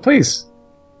harshly? Please.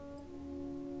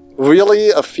 Really?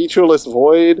 A featureless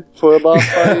void for a boss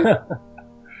fight?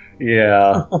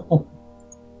 Yeah.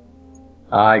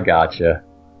 I gotcha.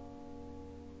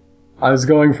 I was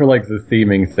going for the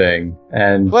theming thing,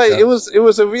 and right, it was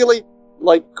a really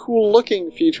cool looking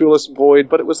featureless void,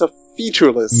 but it was a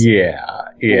featureless. Yeah.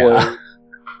 Void.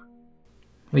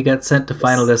 We got sent to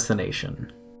Final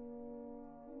Destination.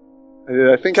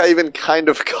 I think I even kind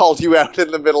of called you out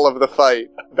in the middle of the fight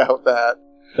about that.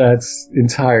 That's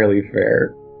entirely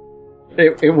fair.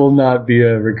 It will not be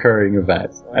a recurring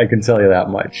event. I can tell you that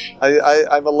much.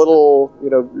 I'm a little,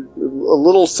 a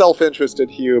little self-interested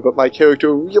here, but my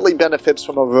character really benefits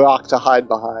from a rock to hide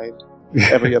behind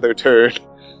every other turn.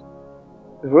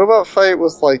 The robot fight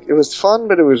was it was fun,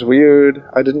 but it was weird.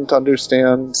 I didn't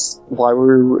understand why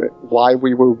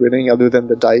we were winning other than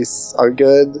the dice are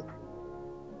good.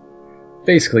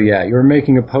 Basically, yeah, you were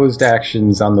making opposed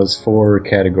actions on those 4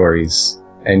 categories,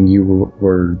 and you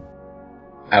were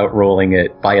outrolling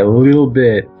it by a little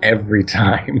bit every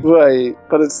time. Right,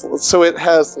 but it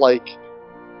has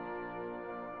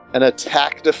an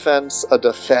attack defense, a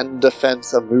defend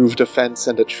defense, a move defense,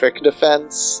 and a trick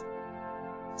defense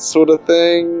sort of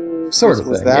thing. Was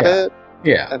that it?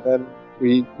 Yeah. And then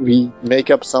we make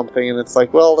up something and it's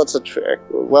well, that's a trick,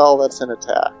 or well, that's an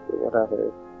attack, or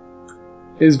whatever.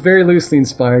 It is very loosely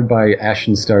inspired by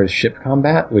Ashen Star's ship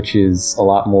combat, which is a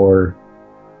lot more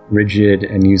rigid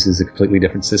and uses a completely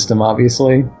different system,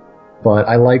 obviously. But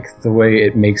I like the way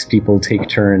it makes people take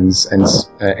turns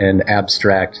and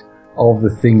abstract all of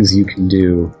the things you can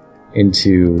do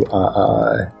into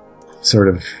sort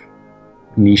of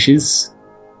niches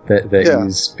that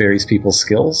use various people's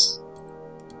skills.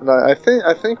 And I think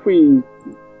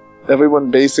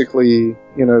everyone basically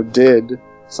did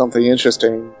something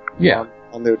interesting. Yeah.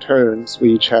 On their turns,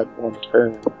 we each had 1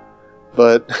 turn,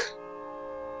 but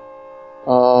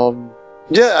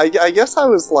yeah, I guess I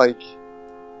was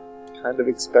kind of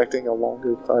expecting a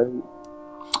longer fight.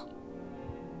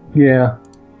 Yeah.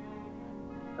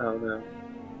 I don't know.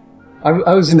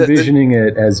 I was envisioning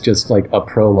it as just a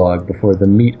prologue before the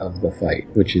meat of the fight,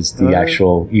 which is the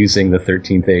actual using the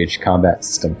 13th Age combat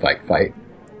system fight.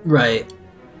 Right.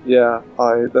 Yeah,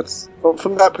 that's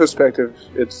from that perspective,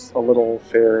 it's a little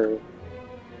fair.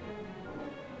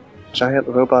 Giant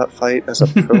robot fight as a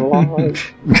prologue?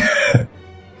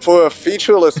 For a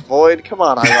featureless void? Come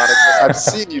on, Ironicus. I've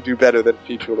seen you do better than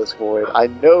featureless void. I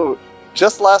know.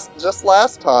 Just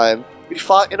last time, we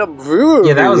fought in a brewery.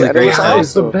 Yeah, that was a great fight. That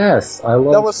was the best.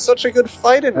 That was such a good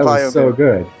fight environment. That was so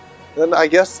good. Then I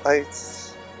guess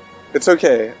it's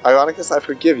okay. Ironicus, I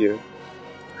forgive you.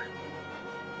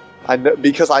 I know,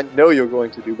 because I know you're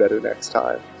going to do better next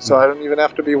time. So I don't even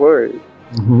have to be worried.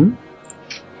 Mm-hmm.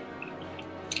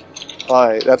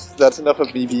 Alright, that's enough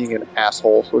of me being an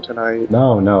asshole for tonight.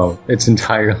 No, it's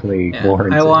entirely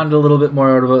warranted. I wanted a little bit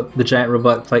more out about the giant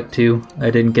robot fight too. I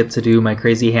didn't get to do my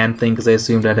crazy hand thing because I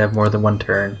assumed I'd have more than 1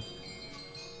 turn.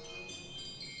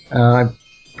 I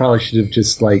probably should have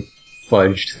just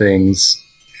fudged things,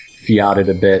 fiated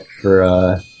a bit for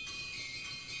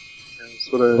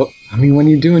Well, I mean, when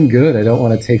you're doing good, I don't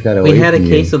want to take that away. We had a from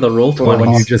case you. of the roll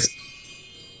 20s.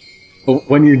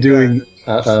 When you're doing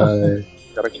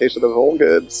got a case of the roll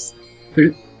goods.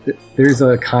 There's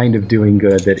a kind of doing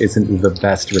good that isn't the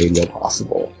best radio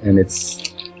possible, and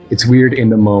it's weird in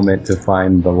the moment to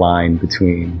find the line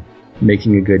between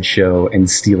making a good show and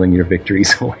stealing your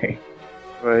victories away.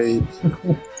 Right.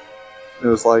 It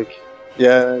was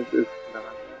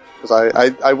because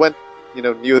I went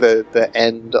near the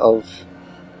end of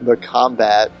the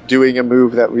combat doing a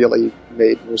move that really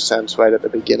made more sense right at the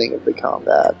beginning of the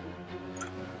combat.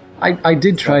 I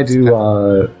did try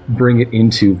to bring it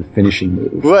into the finishing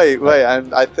move. Right,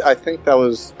 and I think that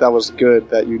was good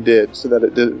that you did, so that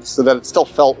it still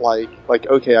felt like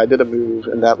okay, I did a move,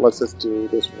 and that lets us do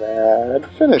this rad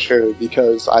finisher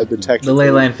because I detected the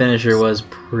leyline finisher was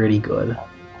pretty good.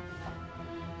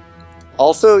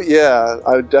 Also, yeah,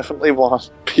 I would definitely want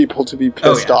people to be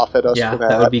pissed off at us for that. Yeah,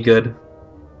 that would be good.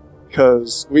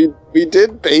 Because we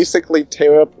did basically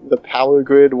tear up the power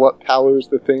grid. What powers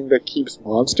the thing that keeps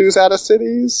monsters out of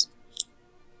cities?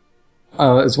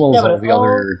 As well as all the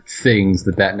other things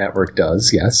that network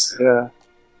does, yes. Yeah.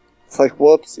 It's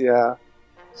whoops, yeah.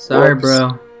 Sorry,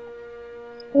 bro.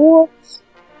 Whoops.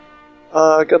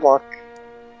 Good luck.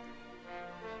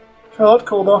 It looked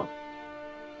cool, though.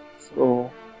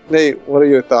 So, Nate, what are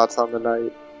your thoughts on the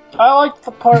night? I liked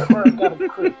the part where it got a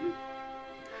crit.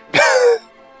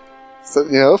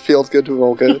 So, feels good to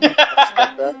roll good.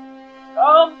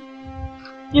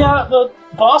 Yeah, the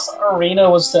boss arena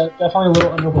was definitely a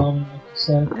little underwhelming, like you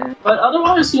said. But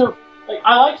otherwise,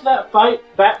 I liked that fight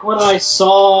back when I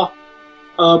saw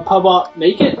Pubot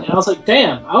make it, and I was like,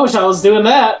 damn, I wish I was doing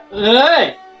that.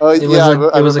 Hey!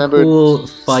 It was a cool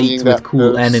fight with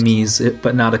cool enemies,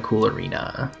 but not a cool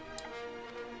arena.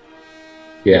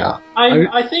 Yeah.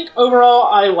 I think overall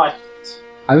I liked it.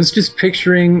 I was just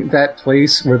picturing that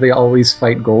place where they always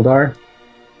fight Goldar,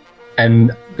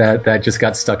 and that just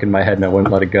got stuck in my head and I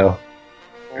wouldn't let it go.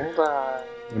 Goldar.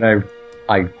 When I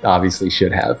I obviously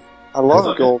should have. I love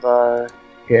Okay. Goldar.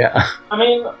 Yeah. I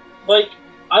mean, like,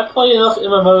 I play enough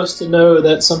MMOs to know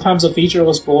that sometimes a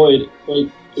featureless void, like,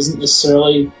 isn't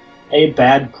necessarily a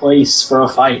bad place for a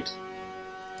fight.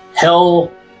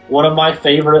 Hell, one of my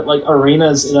favorite, like,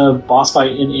 arenas in a boss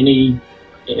fight in any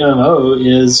MMO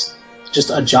is just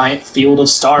a giant field of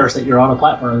stars that you're on a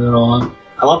platform and on.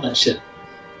 I love that shit.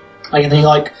 I can think,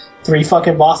 like, 3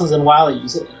 fucking bosses in WoW that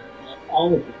use it. All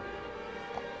of them.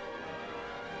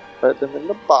 Put them in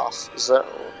the boss zone.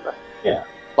 Yeah.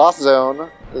 Boss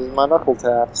zone is my knuckle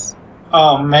taps.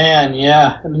 Oh man,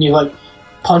 yeah. And then you like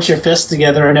punch your fists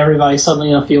together and everybody's suddenly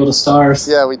in a field of stars.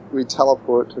 Yeah, we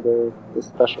teleport to the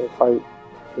special fight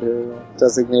area,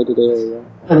 designated area.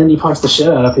 And then you punch the shit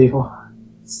out of people.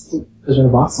 Because you're in a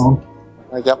boss zone.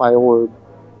 I get my orb.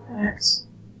 Max,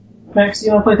 do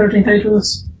you want to play 13th Age with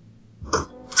us?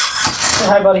 Say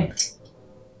hi, buddy.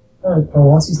 Oh,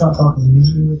 once he's not talking,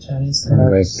 he's really chatty.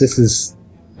 Anyway,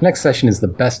 next session is the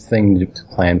best thing to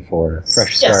plan for. A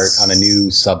fresh start Yes. on a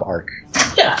new sub-arc.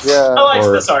 Yeah, Yeah. I like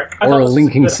Or- this arc. I Or thought a it was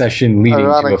linking good. session leading to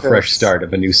a Ironicus. fresh start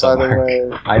of a new By the sub-arc. way,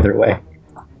 Either way.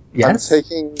 Yes? I'm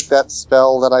taking that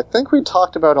spell that I think we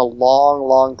talked about a long,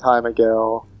 long time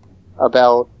ago,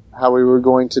 about how we were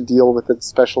going to deal with its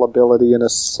special ability in a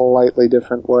slightly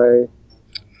different way.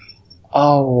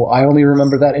 Oh, I only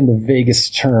remember that in the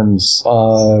vaguest terms.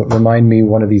 Remind me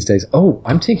one of these days. Oh,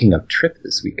 I'm taking a trip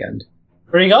this weekend.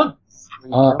 Where are you going?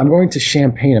 I'm going to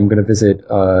Champaign. I'm going to visit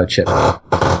Chip. Oh,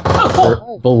 cool.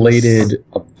 For belated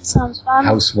Sounds fun.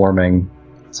 housewarming.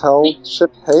 Tell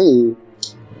Chip hey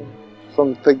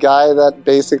from the guy that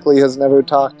basically has never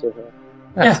talked to her.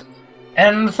 Yeah.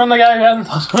 And from the guy who hasn't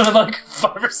talked to him in like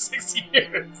 5 or 6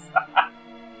 years.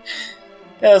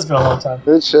 Yeah, it's been a long time.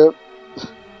 Good Chip.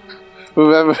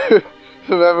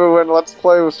 Remember when Let's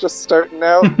Play was just starting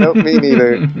out? Nope, me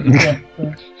neither. Yeah.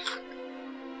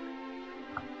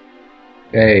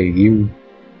 Hey, you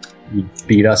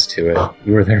beat us to it.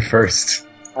 You were there first.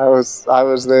 I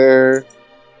was there.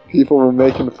 People were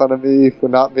making fun of me for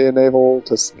not being able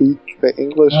to speak the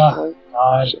English language.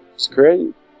 God. It was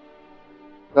great.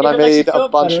 Then If I it makes you made a feel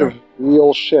bunch better. of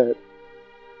real shit.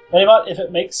 Tell you what, if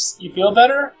it makes you feel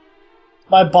better,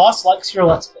 my boss likes your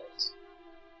Let's Plays.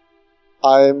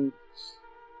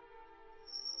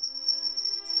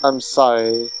 I'm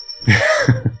sorry.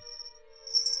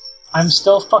 I'm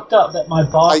still fucked up that my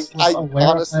boss I was aware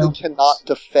honestly of my cannot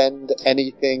defend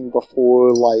anything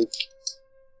before, like,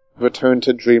 Return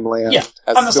to Dreamland. Yeah,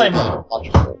 as I'm the same still way.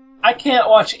 watchable. I can't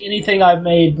watch anything I've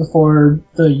made before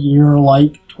the year,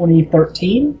 like,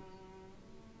 2013.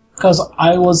 Because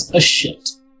I was a shit.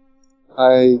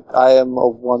 I am a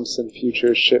once and future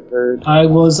shitbird. I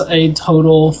was a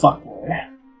total fuckboy.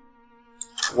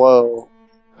 Whoa.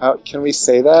 Can we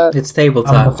say that? It's I'm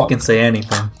tabletop. a You fuck. can say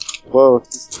anything. Whoa.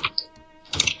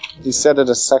 He said it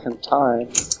a second time.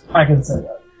 I can say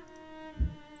that.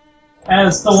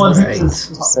 As the one Right. who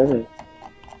Say it.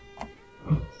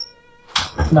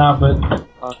 Nah, but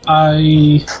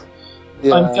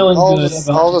Yeah, I'm feeling I'll good just,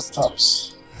 about I'll the just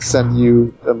tops. send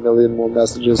you a million more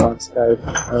messages on Skype.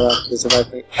 As I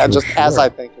think, and just as I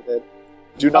think of it.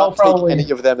 Do I'll not take probably- any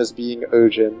of them as being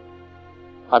urgent.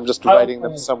 I'm just I'll writing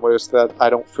them probably- somewhere so that I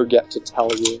don't forget to tell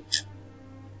you.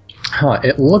 Huh,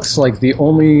 it looks like the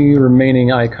only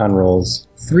remaining icon roles,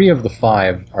 3 of the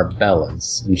 5 are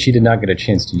Bella's, and she did not get a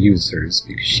chance to use hers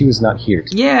because she was not here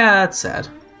today. Yeah, it's sad.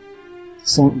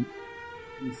 So, I'm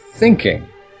thinking,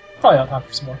 Probably on time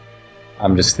for some more.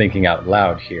 I'm just thinking out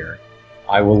loud here,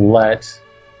 I will let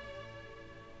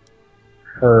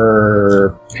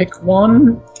her pick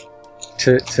one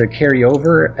to carry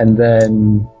over, and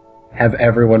then have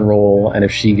everyone roll, and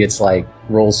if she gets, like,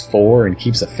 rolls 4 and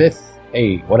keeps a 5th,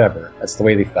 hey, whatever, that's the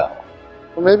way they fell.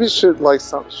 Well, maybe she should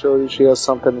show you she has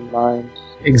something in mind.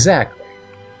 Exactly.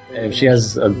 And if she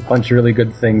has a bunch of really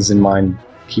good things in mind,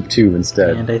 keep 2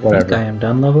 instead. And I Whatever. think I am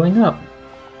done leveling up.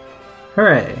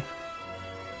 Hooray.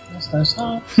 That's nice.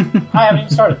 I haven't even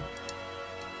started.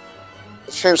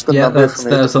 Change the Yeah, number that's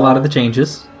from 8 to a lot of the 1.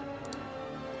 changes.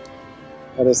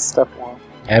 That is step 1.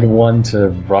 Add 1 to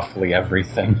roughly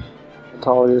everything. Into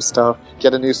all your stuff.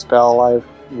 Get a new spell. I have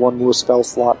 1 more spell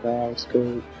slot now. It's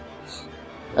great.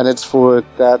 And it's for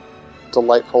that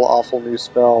delightful, awful new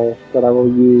spell that I will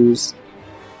use.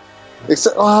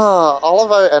 Except, all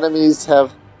of our enemies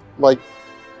have, like,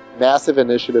 massive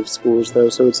initiative scores, though,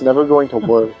 so it's never going to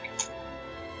work.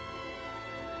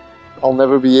 I'll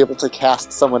never be able to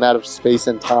cast someone out of space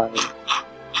and time.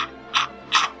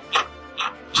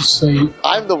 Just say,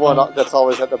 I'm the one that's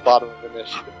always at the bottom of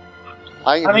initiative.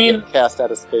 I I mean- get cast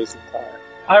out of space and time.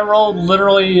 I rolled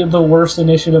literally the worst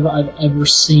initiative I've ever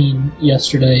seen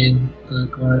yesterday in the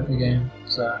Glarantha game.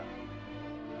 So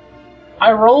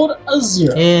I rolled a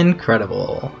 0.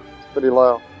 Incredible. Pretty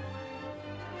low.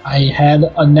 I had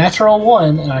a natural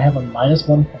 1, and I have a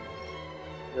 -1 point.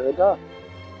 You're a duck.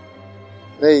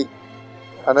 Nate,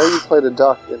 I know you played a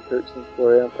duck in 13th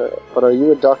Glorantha, but are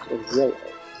you a duck in real life?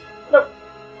 Nope.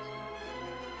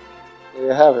 There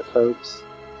you have it, folks.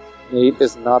 Nate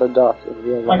is not a duck in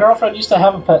real life. My girlfriend used to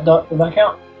have a pet duck. Does that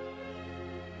count?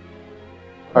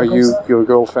 Are you your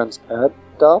girlfriend's pet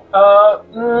duck?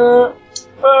 Well,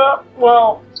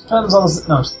 depends on the...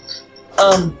 No.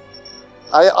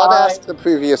 I unasked the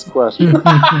previous question.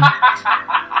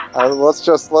 Let's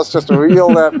just reel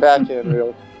that back in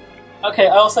real. Okay,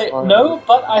 I will say no,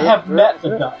 but I have met the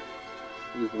duck.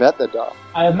 You've met the duck.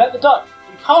 I have met the duck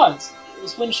because it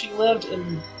was when she lived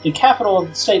in the capital of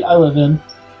the state I live in,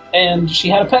 and she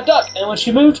had a pet duck, and when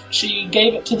she moved, she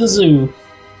gave it to the zoo,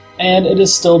 and it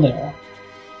is still there.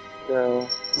 No.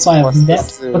 So I have met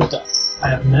zoo? the duck. I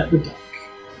have met the duck.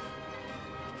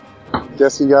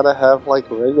 Guess you gotta have, like,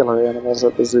 regular animals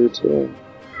at the zoo, too.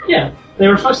 Yeah, they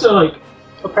were supposed to, like,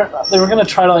 they were gonna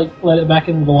try to, like, let it back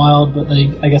into the wild, but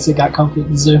I guess it got comfy at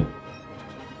the zoo.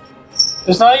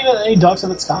 There's not even any ducks in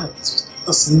the sky. It's just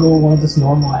a single one of this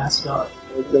normal ass duck.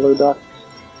 Regular duck.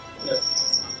 Yeah.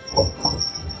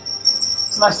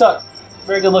 It's a nice duck.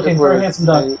 Very good looking, very handsome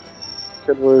duck. Nate.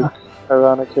 Good work.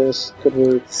 Ironicus. Good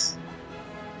work.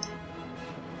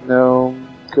 Gnome.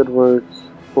 Good work.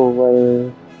 Poor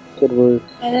weather. Good work.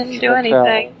 I didn't do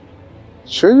anything.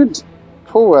 Sure you did.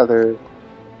 Poor weather.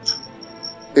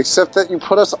 Except that you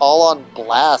put us all on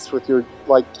blast with your,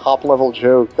 like, top-level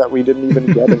joke that we didn't even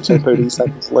get until 30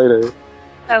 seconds later.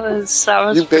 That was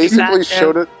You pretty basically bad,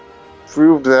 showed it,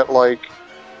 proved that, like,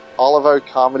 all of our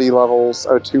comedy levels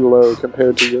are too low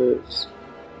compared to yours.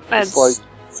 That's like-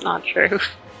 it's not true.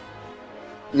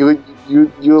 You're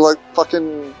like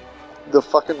fucking the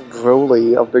fucking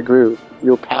Broly of the group.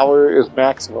 Your power is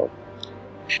maximum.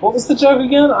 What was the joke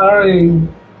again? I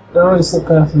already slipped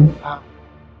past me.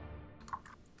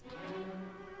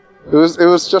 It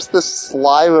was just this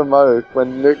sly remark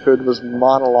when Nick Hood was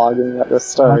monologuing at the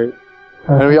start.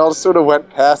 And we all sort of went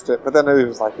past it, but then it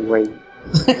was like, wait.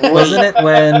 Wasn't it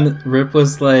when Rip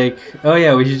was like, oh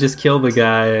yeah, we should just kill the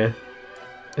guy?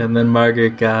 And then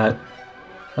Margaret got,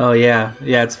 oh yeah,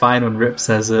 it's fine when Rip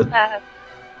says it.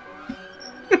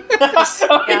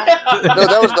 Oh, yeah. No,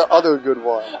 that was the other good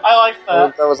one. I like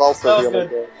that. That was also That was the other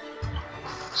good.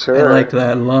 good. Sure. I liked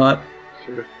that a lot.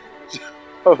 Sure.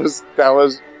 That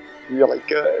was really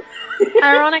good.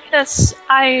 Ironicus,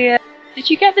 did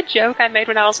you get the joke I made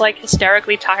when I was, like,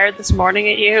 hysterically tired this morning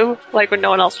at you? Like, when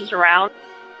no one else was around?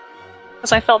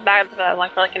 Because I felt bad for that,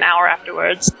 like, for like an hour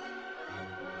afterwards.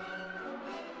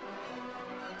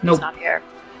 Nope. He's not here.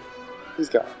 He's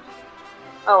gone.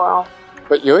 Oh well.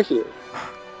 But you're here.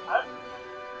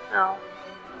 No.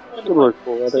 Good work,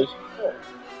 Poor Weather.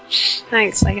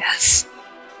 Thanks, I guess.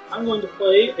 I'm going to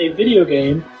play a video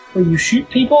game where you shoot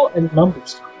people and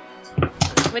numbers.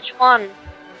 Which one?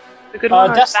 The good one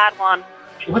or the Dest- bad one?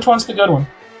 Which one's the good one?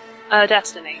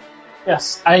 Destiny.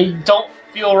 Yes, I don't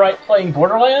feel right playing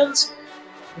Borderlands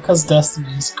because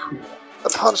Destiny is cool. The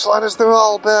punchline is they're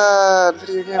all bad.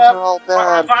 Video games are all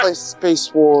bad. Play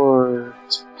Space War.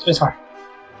 Spacebar.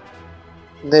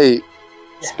 Nate,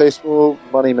 Yeah. Space War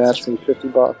money match me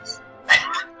 $50.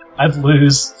 I'd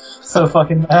lose so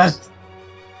fucking bad.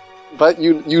 But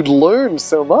you'd learn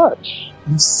so much.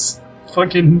 I'm so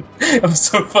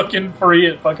fucking free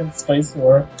at fucking Space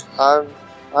War.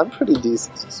 I'm pretty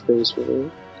decent at Space War.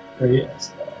 Free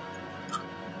as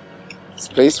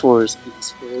Space Wars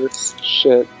esports.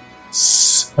 Shit.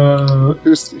 So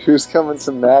Who's coming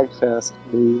to Magfest?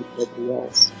 Me, nobody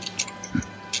else.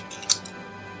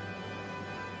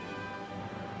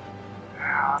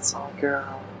 Let's all go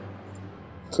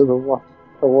to the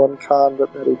one con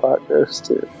that Medibot goes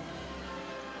to.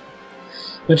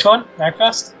 which one?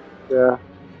 MacFest? Yeah.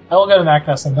 I will go to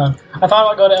MacFest sometime. I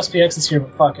thought I'd go to SPX this year,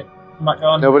 but fuck it. I'm not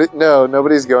going.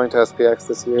 Nobody's going to SPX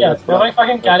this year. Yeah, That's nobody not-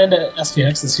 fucking got into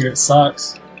SPX this year. It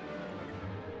sucks.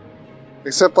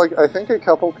 Except, like, I think a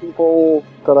couple people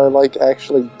that I like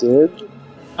actually did.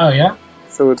 Oh yeah.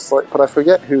 So it's like, but I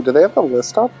forget who. Do they have the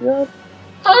list up yet?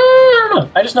 I don't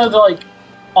know. I just know that like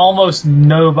almost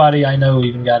nobody I know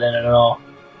even got in it at all.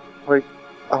 Like,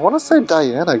 I want to say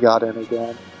Diana got in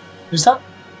again. Who's that?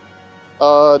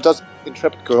 Does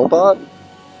Intrepid Girlbot?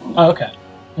 Oh, okay.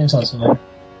 Name sounds familiar.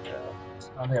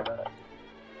 I don't think I've read it.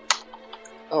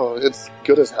 Oh, it's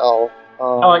good as hell. I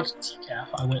like TCAF.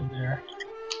 I went there.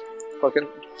 Fucking,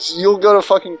 you'll go to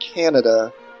fucking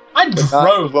Canada I But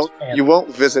drove. you won't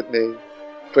visit me,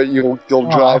 but you'll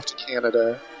drive to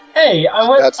Canada. Hey, I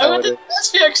went That's how to it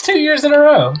SPX 2 years in a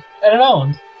row, and it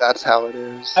owned. That's how it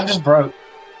is. I'm just broke.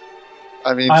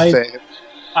 I mean, I- same.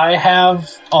 I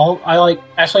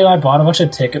actually I bought a bunch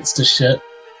of tickets to shit.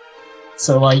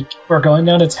 So like, we're going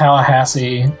down to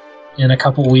Tallahassee in a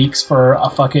couple weeks for a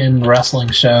fucking wrestling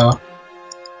show.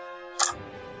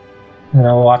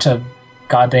 Watch a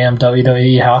goddamn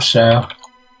WWE house show.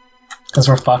 Because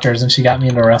we're fuckers and she got me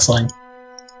into wrestling.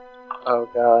 Oh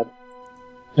god.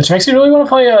 Which makes me really want to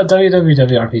play a WWE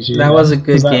RPG. That was a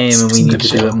good game, and we some need good to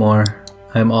shit. do it more.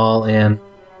 I'm all in.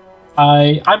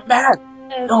 I'm mad.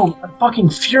 No, I'm fucking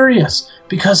furious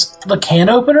because the can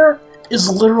opener is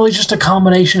literally just a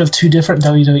combination of two different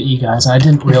WWE guys, and I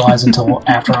didn't realize until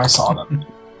after I saw them.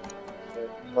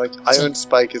 Like, Iron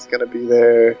Spike is gonna be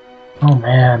there. Oh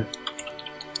man,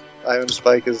 Iron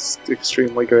Spike is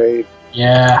extremely great.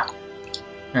 yeah.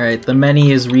 Alright, the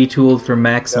many is retooled for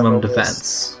maximum Yeah, no,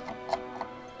 defense.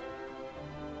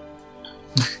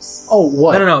 Oh,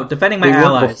 what? No, defending my They weren't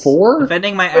allies. Before?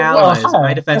 Defending my Oh, allies, hi.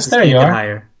 my defense Yes, is there can't you get are.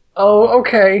 higher. Oh,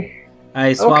 okay.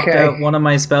 I swapped Okay. out one of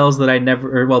my spells that I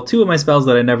never, two of my spells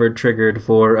that I never triggered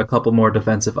for a couple more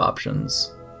defensive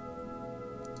options.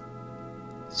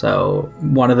 So,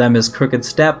 one of them is Crooked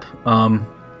Step.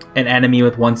 An enemy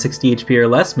with 160 HP or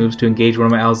less moves to engage one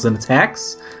of my allies and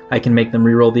attacks. I can make them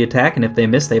reroll the attack, and if they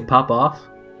miss, they pop off.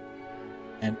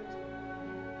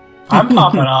 I'm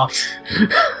popping off.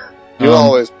 You're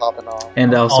always popping off.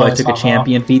 And also, I Always took a pop off.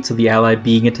 champion feat, so the ally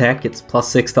being attacked gets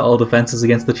 +6 to all defenses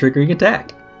against the triggering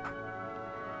attack.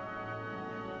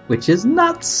 Which is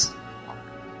nuts.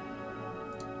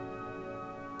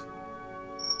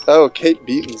 Oh, Kate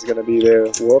Beaton's gonna be there.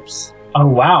 Whoops. Oh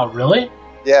wow, really?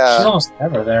 She's Yeah, almost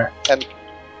never there. and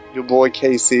your boy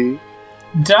KC.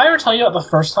 Did I ever tell you about the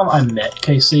first time I met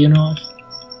Casey in real life?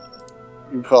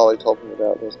 You probably told me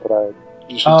about this, but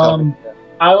you should tell me.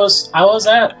 I was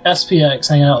at SPX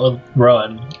hanging out with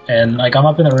Rowan, and like I'm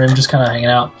up in the room just kind of hanging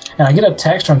out, and I get a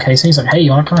text from Casey. He's like, "Hey, you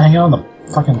want to come hang out on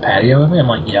the fucking patio with me?" I'm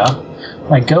like, "Yeah."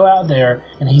 And I go out there,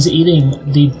 and he's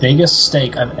eating the biggest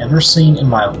steak I've ever seen in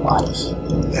my life,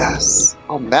 Yes.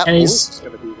 Oh, Matt And Wolf's he's-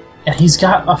 gonna be there. and he's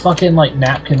got a fucking like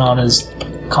napkin on his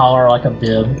collar, like a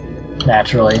bib,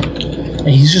 naturally, and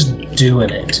he's just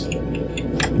doing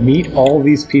it. Meet all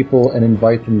these people and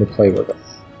invite them to play with us.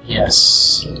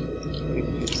 Yes.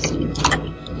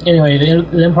 Anyway,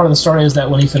 the end part of the story is that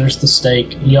when he finished the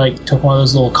steak, he like took one of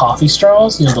those little coffee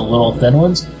straws, the little thin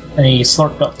ones, and he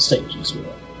slurped up the steak juice with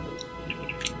it.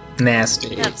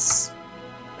 Nasty. That's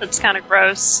kind of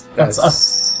gross. That's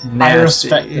That's I Nasty.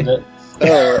 respected it.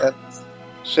 Oh, and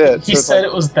shit. He so it's said like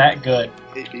it was that good.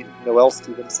 Kate Beaton, Noelle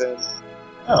Stevenson.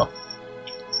 Oh,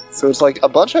 So it's like a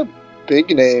bunch of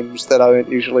big names that aren't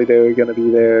usually there are gonna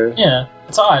be there. yeah,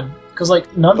 it's odd because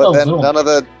like none But of the then little none of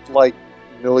the, like,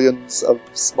 millions of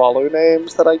smaller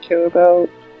names that I care about.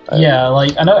 yeah,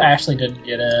 like I know Ashley didn't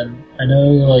get in. I know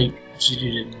like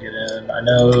Gigi didn't get in. I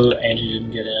know Angie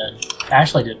didn't get in.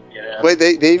 Ashley didn't get in. Wait,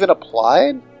 they even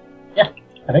applied?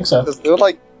 I think so. Because they're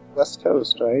like West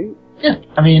Coast, right? Yeah,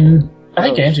 I mean, I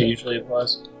think Oh, Angie shit. usually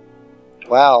applies.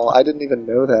 Wow, I didn't even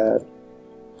know that.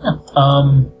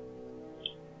 Yeah.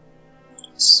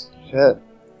 Shit.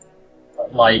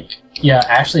 Like, yeah,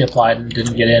 Ashley applied and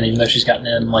didn't get in, even though she's gotten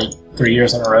in like 3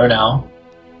 years in a row now.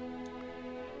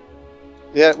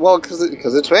 Yeah, well, because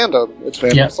it's random. It's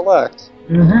random Yeah. select.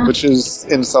 Mm-hmm. Which is,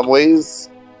 in some ways,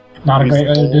 Not a great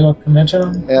way to do a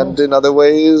convention. and in other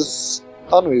ways,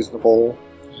 unreasonable.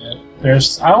 Yeah.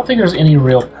 I don't think there's any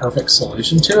real perfect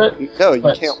solution to it. No, you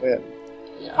But- can't win.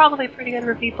 Probably pretty good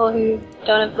for people who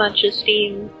don't have much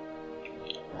esteem.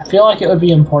 I feel like it would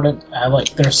be important to have,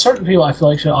 like, there are certain people I feel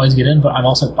like should always get in, but I'm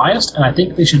also biased, and I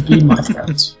think they should be my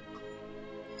friends.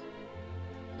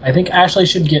 I think Ashley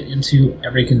should get into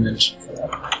every convention for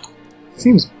that.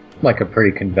 seems like a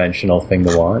pretty conventional thing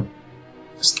to want.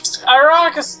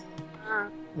 Ironicus!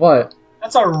 What?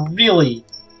 That's a really,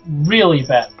 really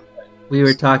bad thing. We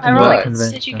were talking I about really,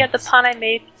 convention. did you get the pun I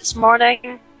made this morning?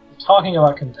 We're talking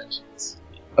about conventions.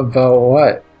 About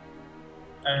what?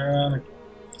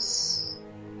 Ironicus.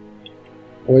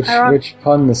 Which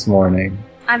pun this morning?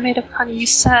 I made a pun. You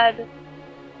said,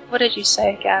 what did you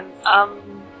say again?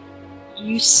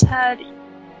 You said,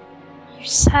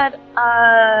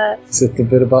 Is it the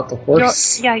bit about the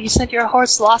horse? you said your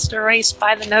horse lost a race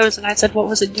by the nose, and I said, what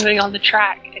was it doing on the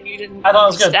track? And you didn't I thought it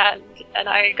was good. understand, and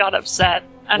I got upset.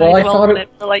 And Well, I I thought dwelled on it- it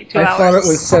for like 2 I hours. thought it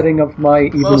was setting up my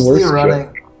even Mostly worse running.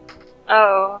 joke.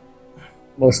 Oh,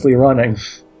 Mostly running.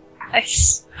 I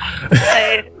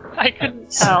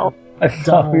couldn't tell. I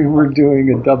thought we were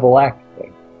doing a double act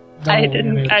thing. I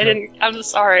didn't. I'm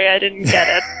sorry, I didn't get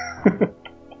it.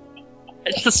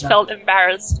 I just felt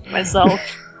embarrassed myself.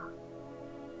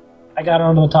 I got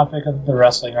onto the topic of the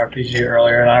wrestling RPG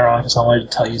earlier, and I wanted to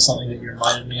tell you something that you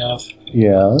reminded me of.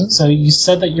 Yeah. So you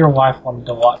said that your wife wanted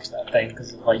to watch that thing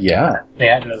because they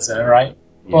had this in it, right?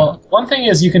 Yeah. Well, one thing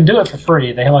is you can do it for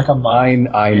free. They have like a month.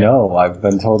 I know. I've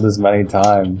been told this many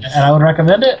times. And I would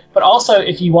recommend it. But also,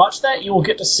 if you watch that, you will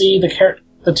get to see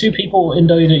the two people in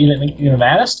WWE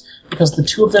Unimaddest, because the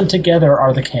two of them together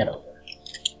are the Canover.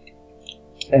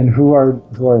 And who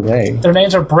are they? Their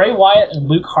names are Bray Wyatt and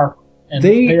Luke Harper. And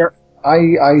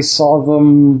I saw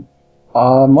them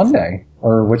Monday,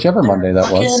 or whichever Monday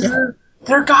that was.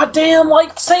 They're goddamn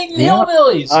like Satan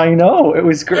hillbillies. I know, it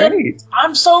was great. And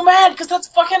I'm so mad because that's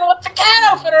fucking what the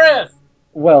cat outfitter is.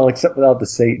 Well, except without the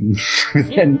Satan.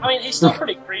 He's still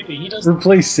pretty creepy. He does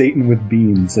replace Satan with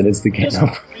beans, and it's the cat.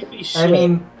 Creepy shit. I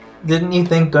mean, didn't you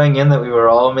think going in that we were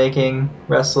all making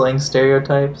wrestling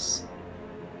stereotypes?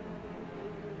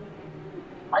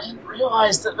 I didn't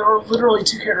realize that there were literally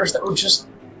two characters that were just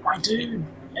my dude,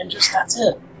 and just that's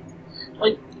it.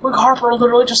 Like, Luke Harper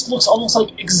literally just looks almost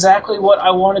like exactly what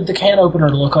I wanted the can opener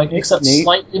to look like, except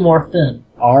slightly more thin.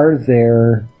 Are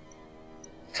there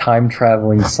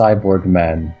time-traveling cyborg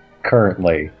men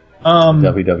currently in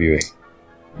WWE?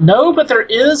 No, but there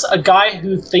is a guy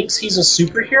who thinks he's a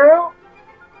superhero,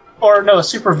 or no, a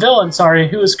supervillain, sorry,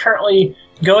 who is currently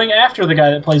going after the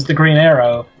guy that plays the Green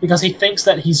Arrow, because he thinks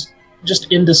that he's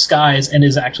just in disguise and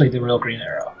is actually the real Green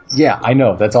Arrow. Yeah, I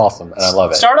know, that's awesome, and I love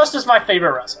it. Stardust is my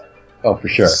favorite wrestler. Oh, for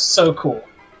sure. So cool.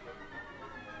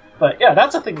 But yeah,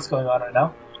 that's a thing that's going on right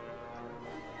now.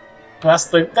 That's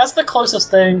the closest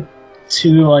thing to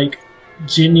like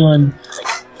genuine.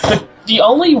 The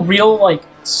only real like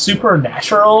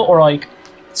supernatural or like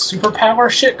superpower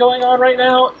shit going on right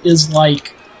now is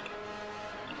like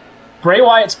Bray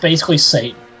Wyatt's basically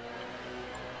Satan.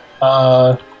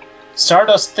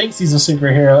 Stardust thinks he's a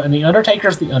superhero, and the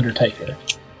Undertaker's the Undertaker.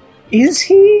 Is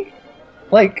he?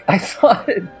 Like, I thought.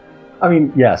 I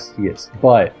mean, yes, he is,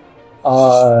 but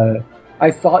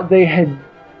I thought they had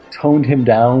toned him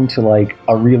down to like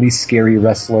a really scary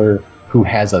wrestler who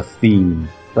has a theme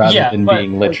rather than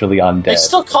being literally undead. They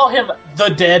still call him the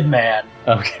Dead Man.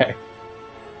 Okay.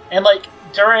 And like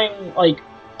during like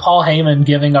Paul Heyman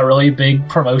giving a really big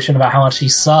promotion about how much he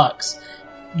sucks,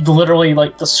 literally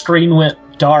like the screen went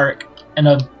dark and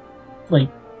a like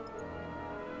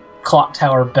clock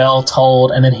tower bell tolled,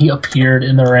 and then he appeared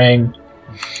in the ring.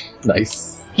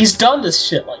 Nice. He's done this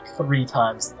shit like 3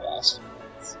 times in the last few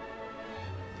months.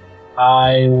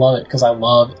 I love it because I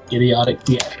love idiotic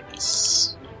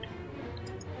theatrics.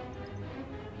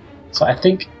 So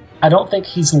I don't think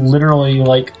he's literally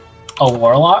like a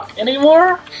warlock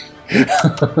anymore.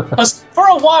 Because for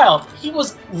a while he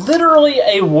was literally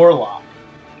a warlock.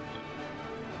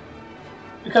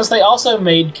 Because they also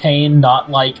made Kane not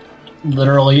like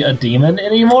literally a demon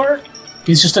anymore.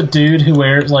 He's just a dude who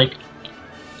wears like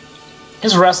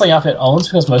his wrestling outfit owns,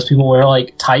 because most people wear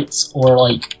like tights or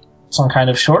like some kind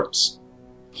of shorts.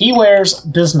 He wears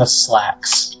business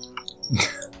slacks.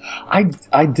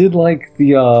 I did like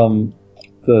the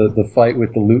fight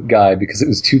with the Luke guy because it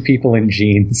was 2 people in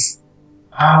jeans.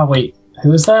 Ah, wait,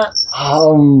 who is that?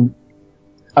 I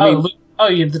mean,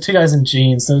 yeah, the 2 guys in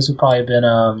jeans. Those would probably have been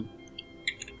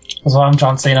was one of them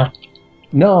John Cena?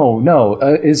 No,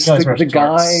 is the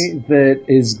guy that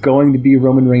is going to be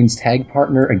Roman Reigns' tag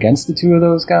partner against the 2 of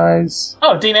those guys?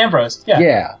 Oh, Dean Ambrose.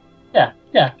 Yeah.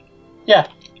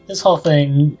 This whole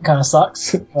thing kind of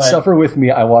sucks. Suffer with me.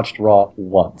 I watched Raw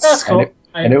once. That's cool.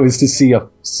 And it was to see a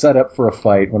setup for a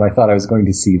fight when I thought I was going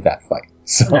to see that fight.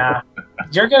 So. Nah,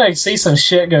 you're gonna see some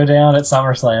shit go down at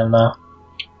SummerSlam though.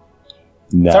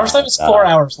 Nah, SummerSlam is 4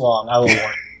 hours long. I will warn you.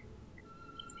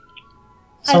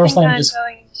 I think I'm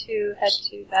going to head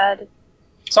to bed.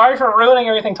 Sorry for ruining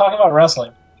everything talking about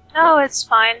wrestling. No, it's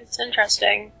fine. It's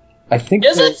interesting. I think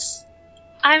Is it?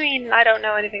 I mean, I don't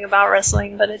know anything about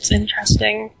wrestling, but it's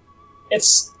interesting.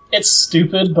 It's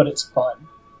stupid, but it's fun.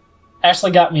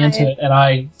 Ashley got me into it, and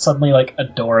I suddenly like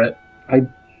adore it. I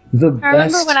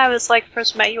remember when I was like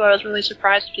first met you, I was really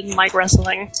surprised you didn't like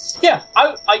wrestling. Yeah,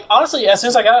 I honestly, as soon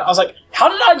as I got it, I was like, how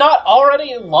did I not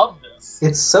already love this?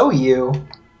 It's so you.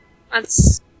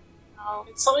 It's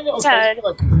something that was basically,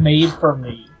 like made for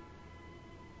me.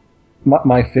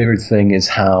 My favorite thing is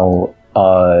how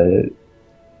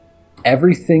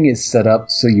everything is set up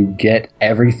so you get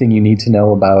everything you need to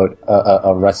know about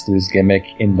a wrestler's gimmick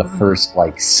in the first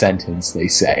like sentence they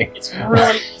say. It's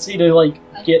really easy to like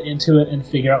get into it and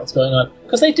figure out what's going on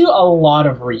because they do a lot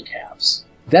of recaps.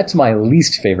 That's my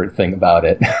least favorite thing about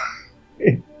it.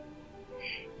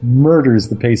 murders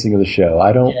the pacing of the show.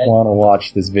 I don't Yeah. want to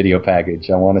watch this video package.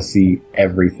 I want to see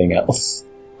everything else.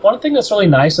 One thing that's really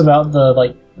nice about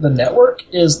the network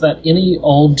is that any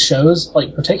old shows,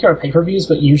 like particular pay-per-views,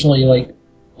 but usually like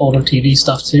older TV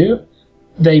stuff too,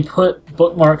 they put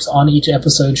bookmarks on each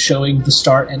episode showing the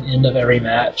start and end of every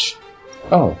match.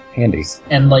 Oh, handy.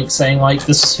 And like saying like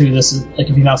this is who this is, like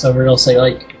if you mouse over it'll say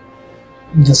like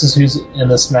this is who's in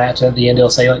this match, and at the end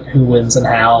it'll say like who wins and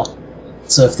how.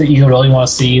 So if you really want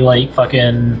to see like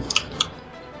fucking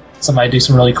somebody do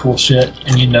some really cool shit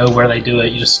and you know where they do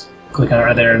it, you just click on it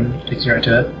right there and it takes you right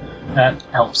to it. That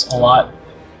helps a lot.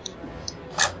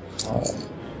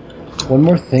 One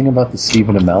more thing about the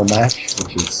Stephen Amell match,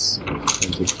 which is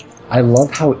I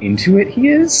love how into it he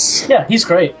is. Yeah, he's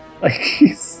great. Like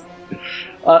he's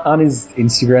on his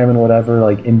Instagram and whatever,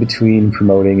 like in between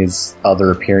promoting his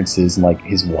other appearances and like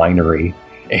his winery.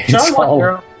 Should I It's watch all-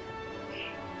 Arrow?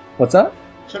 What's that?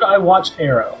 Should I watch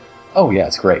Arrow? Oh yeah,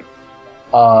 it's great.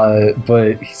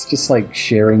 But he's just like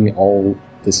sharing all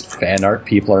this fan art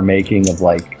people are making of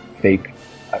like fake.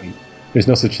 I mean, there's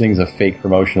no such thing as a fake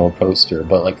promotional poster,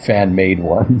 but like fan made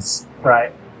ones.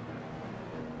 Right.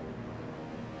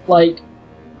 Like,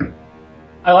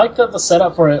 I like that the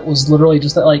setup for it was literally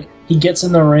just that, like, he gets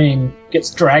in the ring,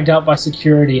 gets dragged out by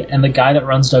security, and the guy that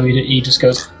runs WWE just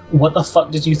goes, "What the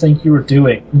fuck did you think you were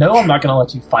doing? No, I'm not gonna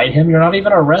let you fight him. You're not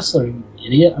even a wrestler, you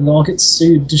idiot. I'm gonna get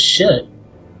sued to shit."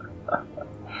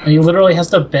 And he literally has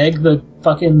to beg the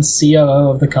fucking COO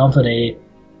of the company.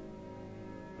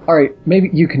 Alright, maybe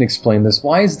you can explain this.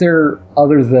 Why is there,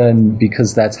 other than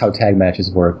because that's how tag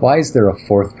matches work, why is there a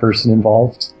fourth person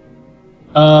involved?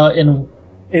 Wait.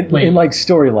 In like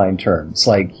storyline terms.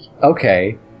 Like,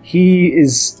 okay, he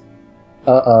is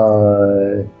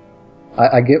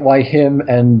I get why him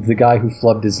and the guy who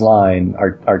flubbed his line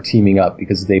are teaming up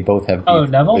because they both have beef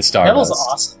Neville? with Stardust. Neville's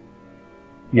awesome.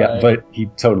 Yeah, but he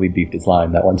totally beefed his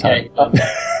line that one time.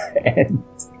 And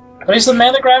But he's the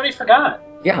man that gravity forgot.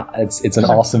 yeah, it's an He's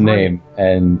awesome great. name,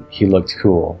 and he looked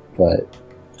cool. But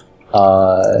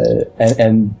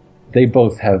and they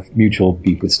both have mutual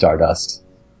beef with Stardust.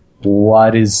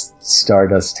 What does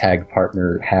Stardust tag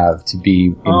partner have to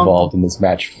be involved in this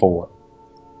match for?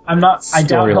 I doubt he'll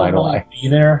Storyline really wise. be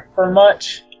there for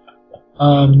much.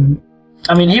 I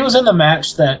mean, he was in the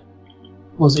match that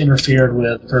was interfered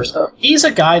with first. He's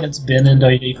a guy that's been in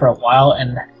WWE for a while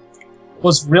and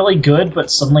was really good,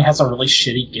 but suddenly has a really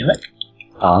shitty gimmick.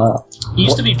 He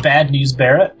used to be Bad News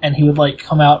Barrett, and he would like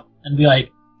come out and be like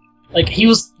he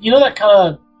was, you know that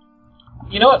kind of,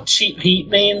 you know what cheap heat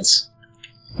means?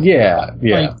 Yeah.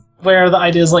 Like, where the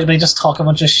idea is like they just talk a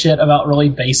bunch of shit about really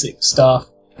basic stuff.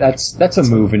 That's a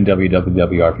move in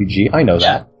WWRPG. I know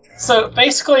that. So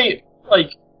basically,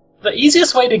 like, the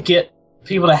easiest way to get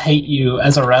people to hate you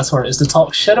as a wrestler is to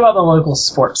talk shit about the local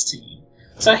sports team.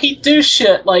 So he'd do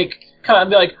shit like, kind of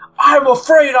be like, "I'm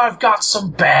afraid I've got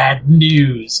some bad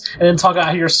news," and then talk about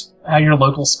how your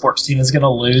local sports team is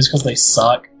gonna lose because they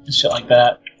suck and shit like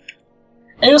that.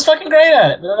 And he was fucking great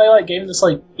at it. But then they like gave him this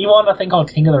like, he wanted a thing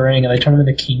called King of the Ring, and they turned him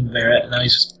into King Barrett, and now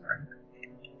he's just.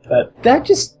 But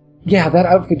that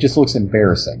outfit just looks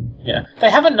embarrassing. yeah, they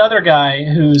have another guy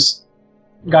whose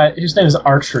name is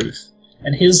R-Truth,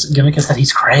 and his gimmick is that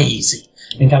he's crazy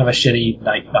in kind of a shitty,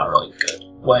 like, not really good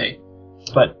way.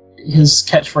 But his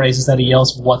catchphrase is that he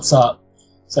yells, "What's up?"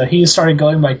 So he started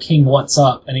going by King What's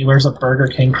Up, and he wears a Burger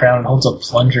King crown and holds a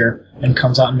plunger and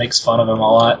comes out and makes fun of him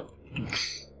a lot.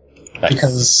 Nice.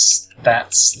 Because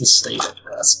that's the state of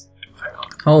wrestling.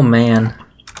 Oh man.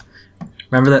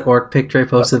 Remember that orc picture I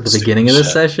posted at the beginning of this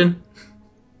Shit. session?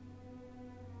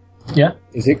 Yeah.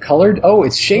 Is it colored? Oh,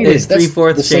 it's shaded. It's That's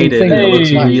 3/4 the same shaded. thing that It looks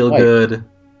looks nice. real Like, good.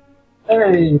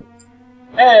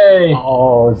 Hey!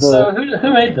 Oh, So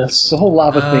who made this? the whole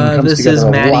lava thing comes This together is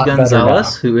a Maddie lot better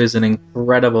Gonzalez, who is an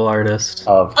incredible artist.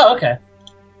 now. Of Oh, okay.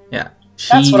 Yeah. She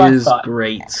That's what I is thought.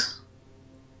 great.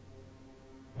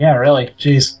 Yeah, really.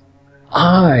 Jeez.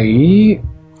 I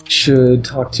should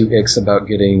talk to Ix about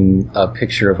getting a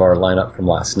picture of our lineup from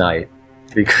last night,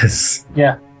 because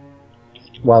Yeah.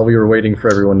 while we were waiting for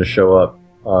everyone to show up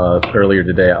earlier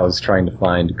today, I was trying to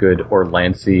find good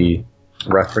Orlanthi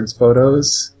reference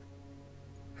photos,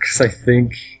 because I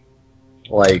think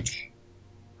like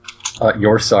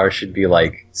Yorsar should be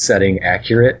like setting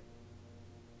accurate,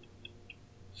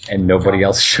 and nobody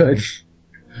else should.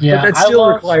 Yeah, But that still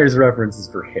requires references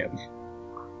for him.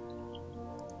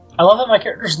 I love that my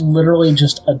character's literally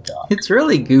just a duck. It's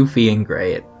really goofy and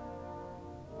great.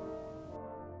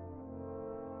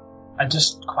 I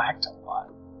just quacked a lot.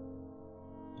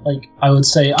 Like, I would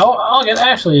say, I'll get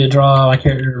Ashley to draw my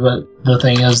character, but the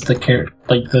thing is, the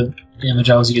the image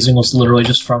I was using was literally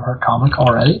just from her comic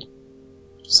already.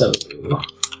 So,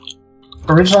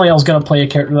 originally I was going to play a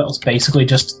character that was basically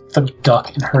just the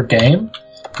duck in her game,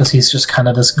 because he's just kind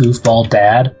of this goofball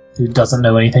dad who doesn't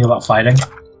know anything about fighting.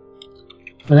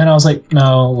 But then I was like,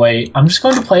 no, wait, I'm just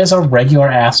going to play as a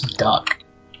regular-ass duck.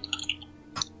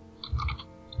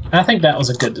 And I think that was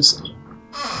a good decision.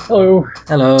 Hello.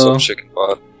 Hello. What's up, chicken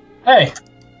bot? Hey!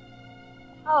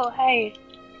 Oh, hey.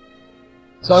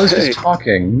 So I was just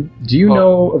talking. Do you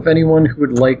know of anyone who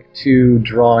would like to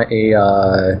draw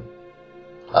a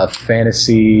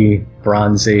fantasy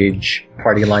Bronze Age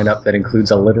party lineup that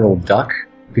includes a literal duck?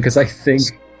 Because I think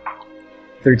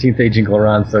 13th Age in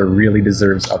Glorantha really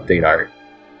deserves update art.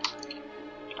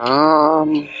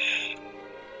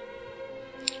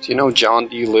 Do you know John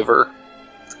D. Liver?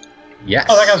 Yes.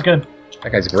 Oh, that guy's good.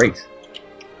 That guy's great.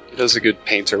 He does a good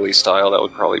painterly style. That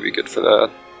would probably be good for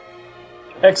that.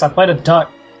 X, I played a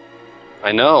duck.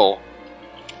 I know.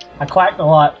 I quacked a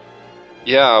lot.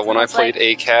 Yeah, when I Sounds like- played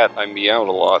a cat, I meowed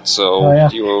a lot. So Oh,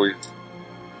 yeah.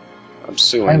 I'm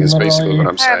suing is basically what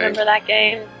I'm I saying. remember that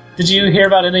game. Did you hear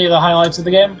about any of the highlights of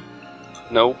the game?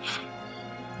 Nope.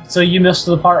 So you missed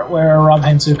the part where Rob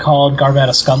Hensu called Garbat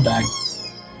a scumbag.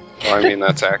 Well, I mean,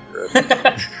 that's accurate.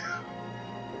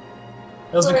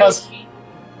 It was because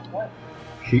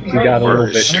He got a little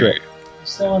bit Word. strict.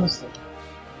 stay on this thing.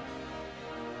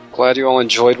 Glad you all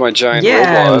enjoyed my giant Yeah,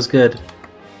 robot. it was good.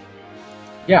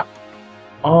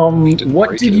 What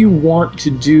break did it. you want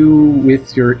to do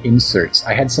with your inserts?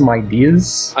 I had some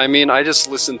ideas. I mean, I just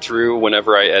listen through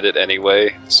whenever I edit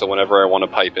anyway, so whenever I want to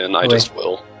pipe in, I Wait. just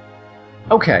will.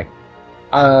 Okay.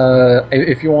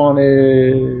 If you want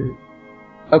to...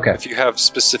 Okay. If you have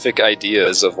specific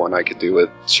ideas of when I could do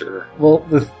it, sure. Well,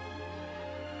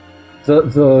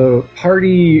 the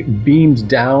party beamed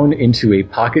down into a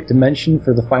pocket dimension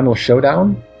for the final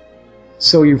showdown,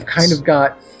 so you've kind of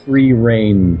got free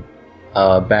reign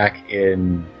back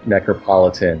in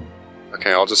Necropolitan.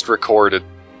 Okay, I'll just record a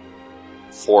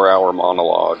 4-hour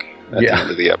monologue at the Yeah.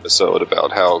 end of the episode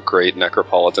about how great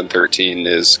Necropolitan 13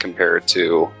 is compared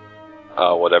to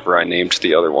whatever I named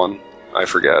the other one. I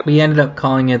forget. We ended up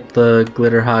calling it the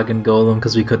Glitterhagen Golem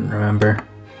because we couldn't remember.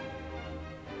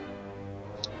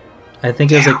 I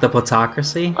think it was like the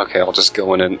Plutocracy. Okay, I'll just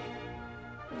go in and...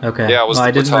 Okay. Yeah, it was well, the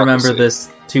I didn't remember Plutocracy.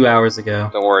 this 2 hours ago.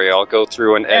 Don't worry, I'll go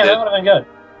through and Yeah, that edit. would have been good.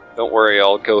 Don't worry,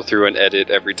 I'll go through and edit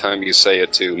every time you say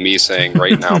it to me saying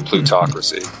right now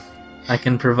Plutocracy. I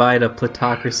can provide a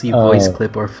Plutocracy Oh. voice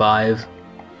clip or 5.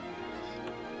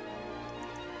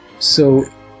 So,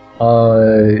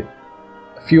 a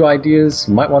few ideas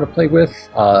you might want to play with.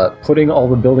 Putting all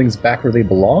the buildings back where they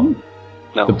belong.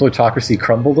 No, The Plutocracy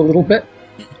crumbled a little bit.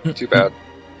 too bad.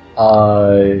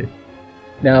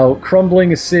 Now,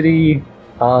 crumbling a city,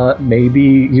 maybe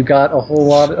you got a whole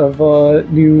lot of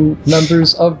new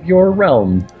members of your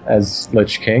realm as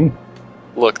Lich King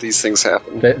Look, these things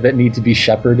happen. that need to be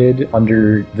shepherded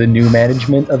under the new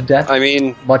management of Death. I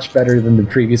mean, Much better than the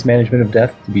previous management of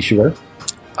Death, to be sure.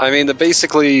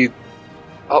 basically...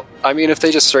 Oh, I mean, if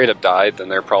they just straight up died, then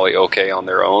they're probably okay on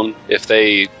their own. If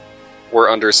they were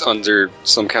under some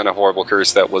kind of horrible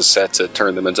curse that was set to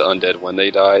turn them into undead when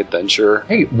they died, then sure.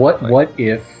 Hey, what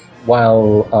if,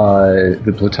 while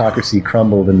the Plutocracy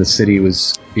crumbled and the city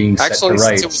was being set Actually, to since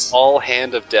it rights, was all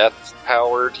Hand of Death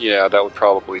powered, yeah, that would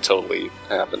probably totally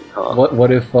happen, huh?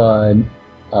 what if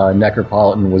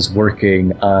Necropolitan was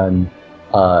working on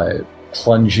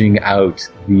plunging out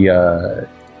the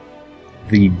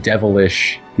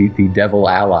devilish, the devil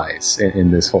allies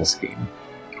in this whole scheme?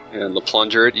 And the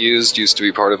plunger it used to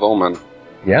be part of Omen.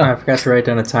 Yeah. I forgot to write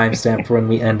down a timestamp for when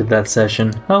we ended that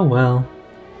session. Oh well.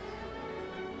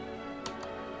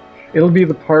 It'll be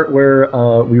the part where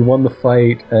we won the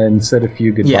fight and said a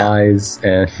few goodbyes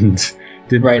and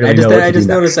didn't Right. really I just know what to do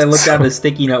noticed I next. looked down the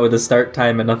sticky note with a start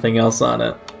time and nothing else on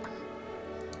it.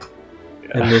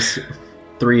 In this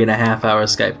 3.5 hour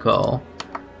Skype call,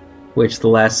 which the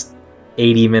last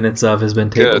 80 minutes of has been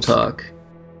table Good. talk.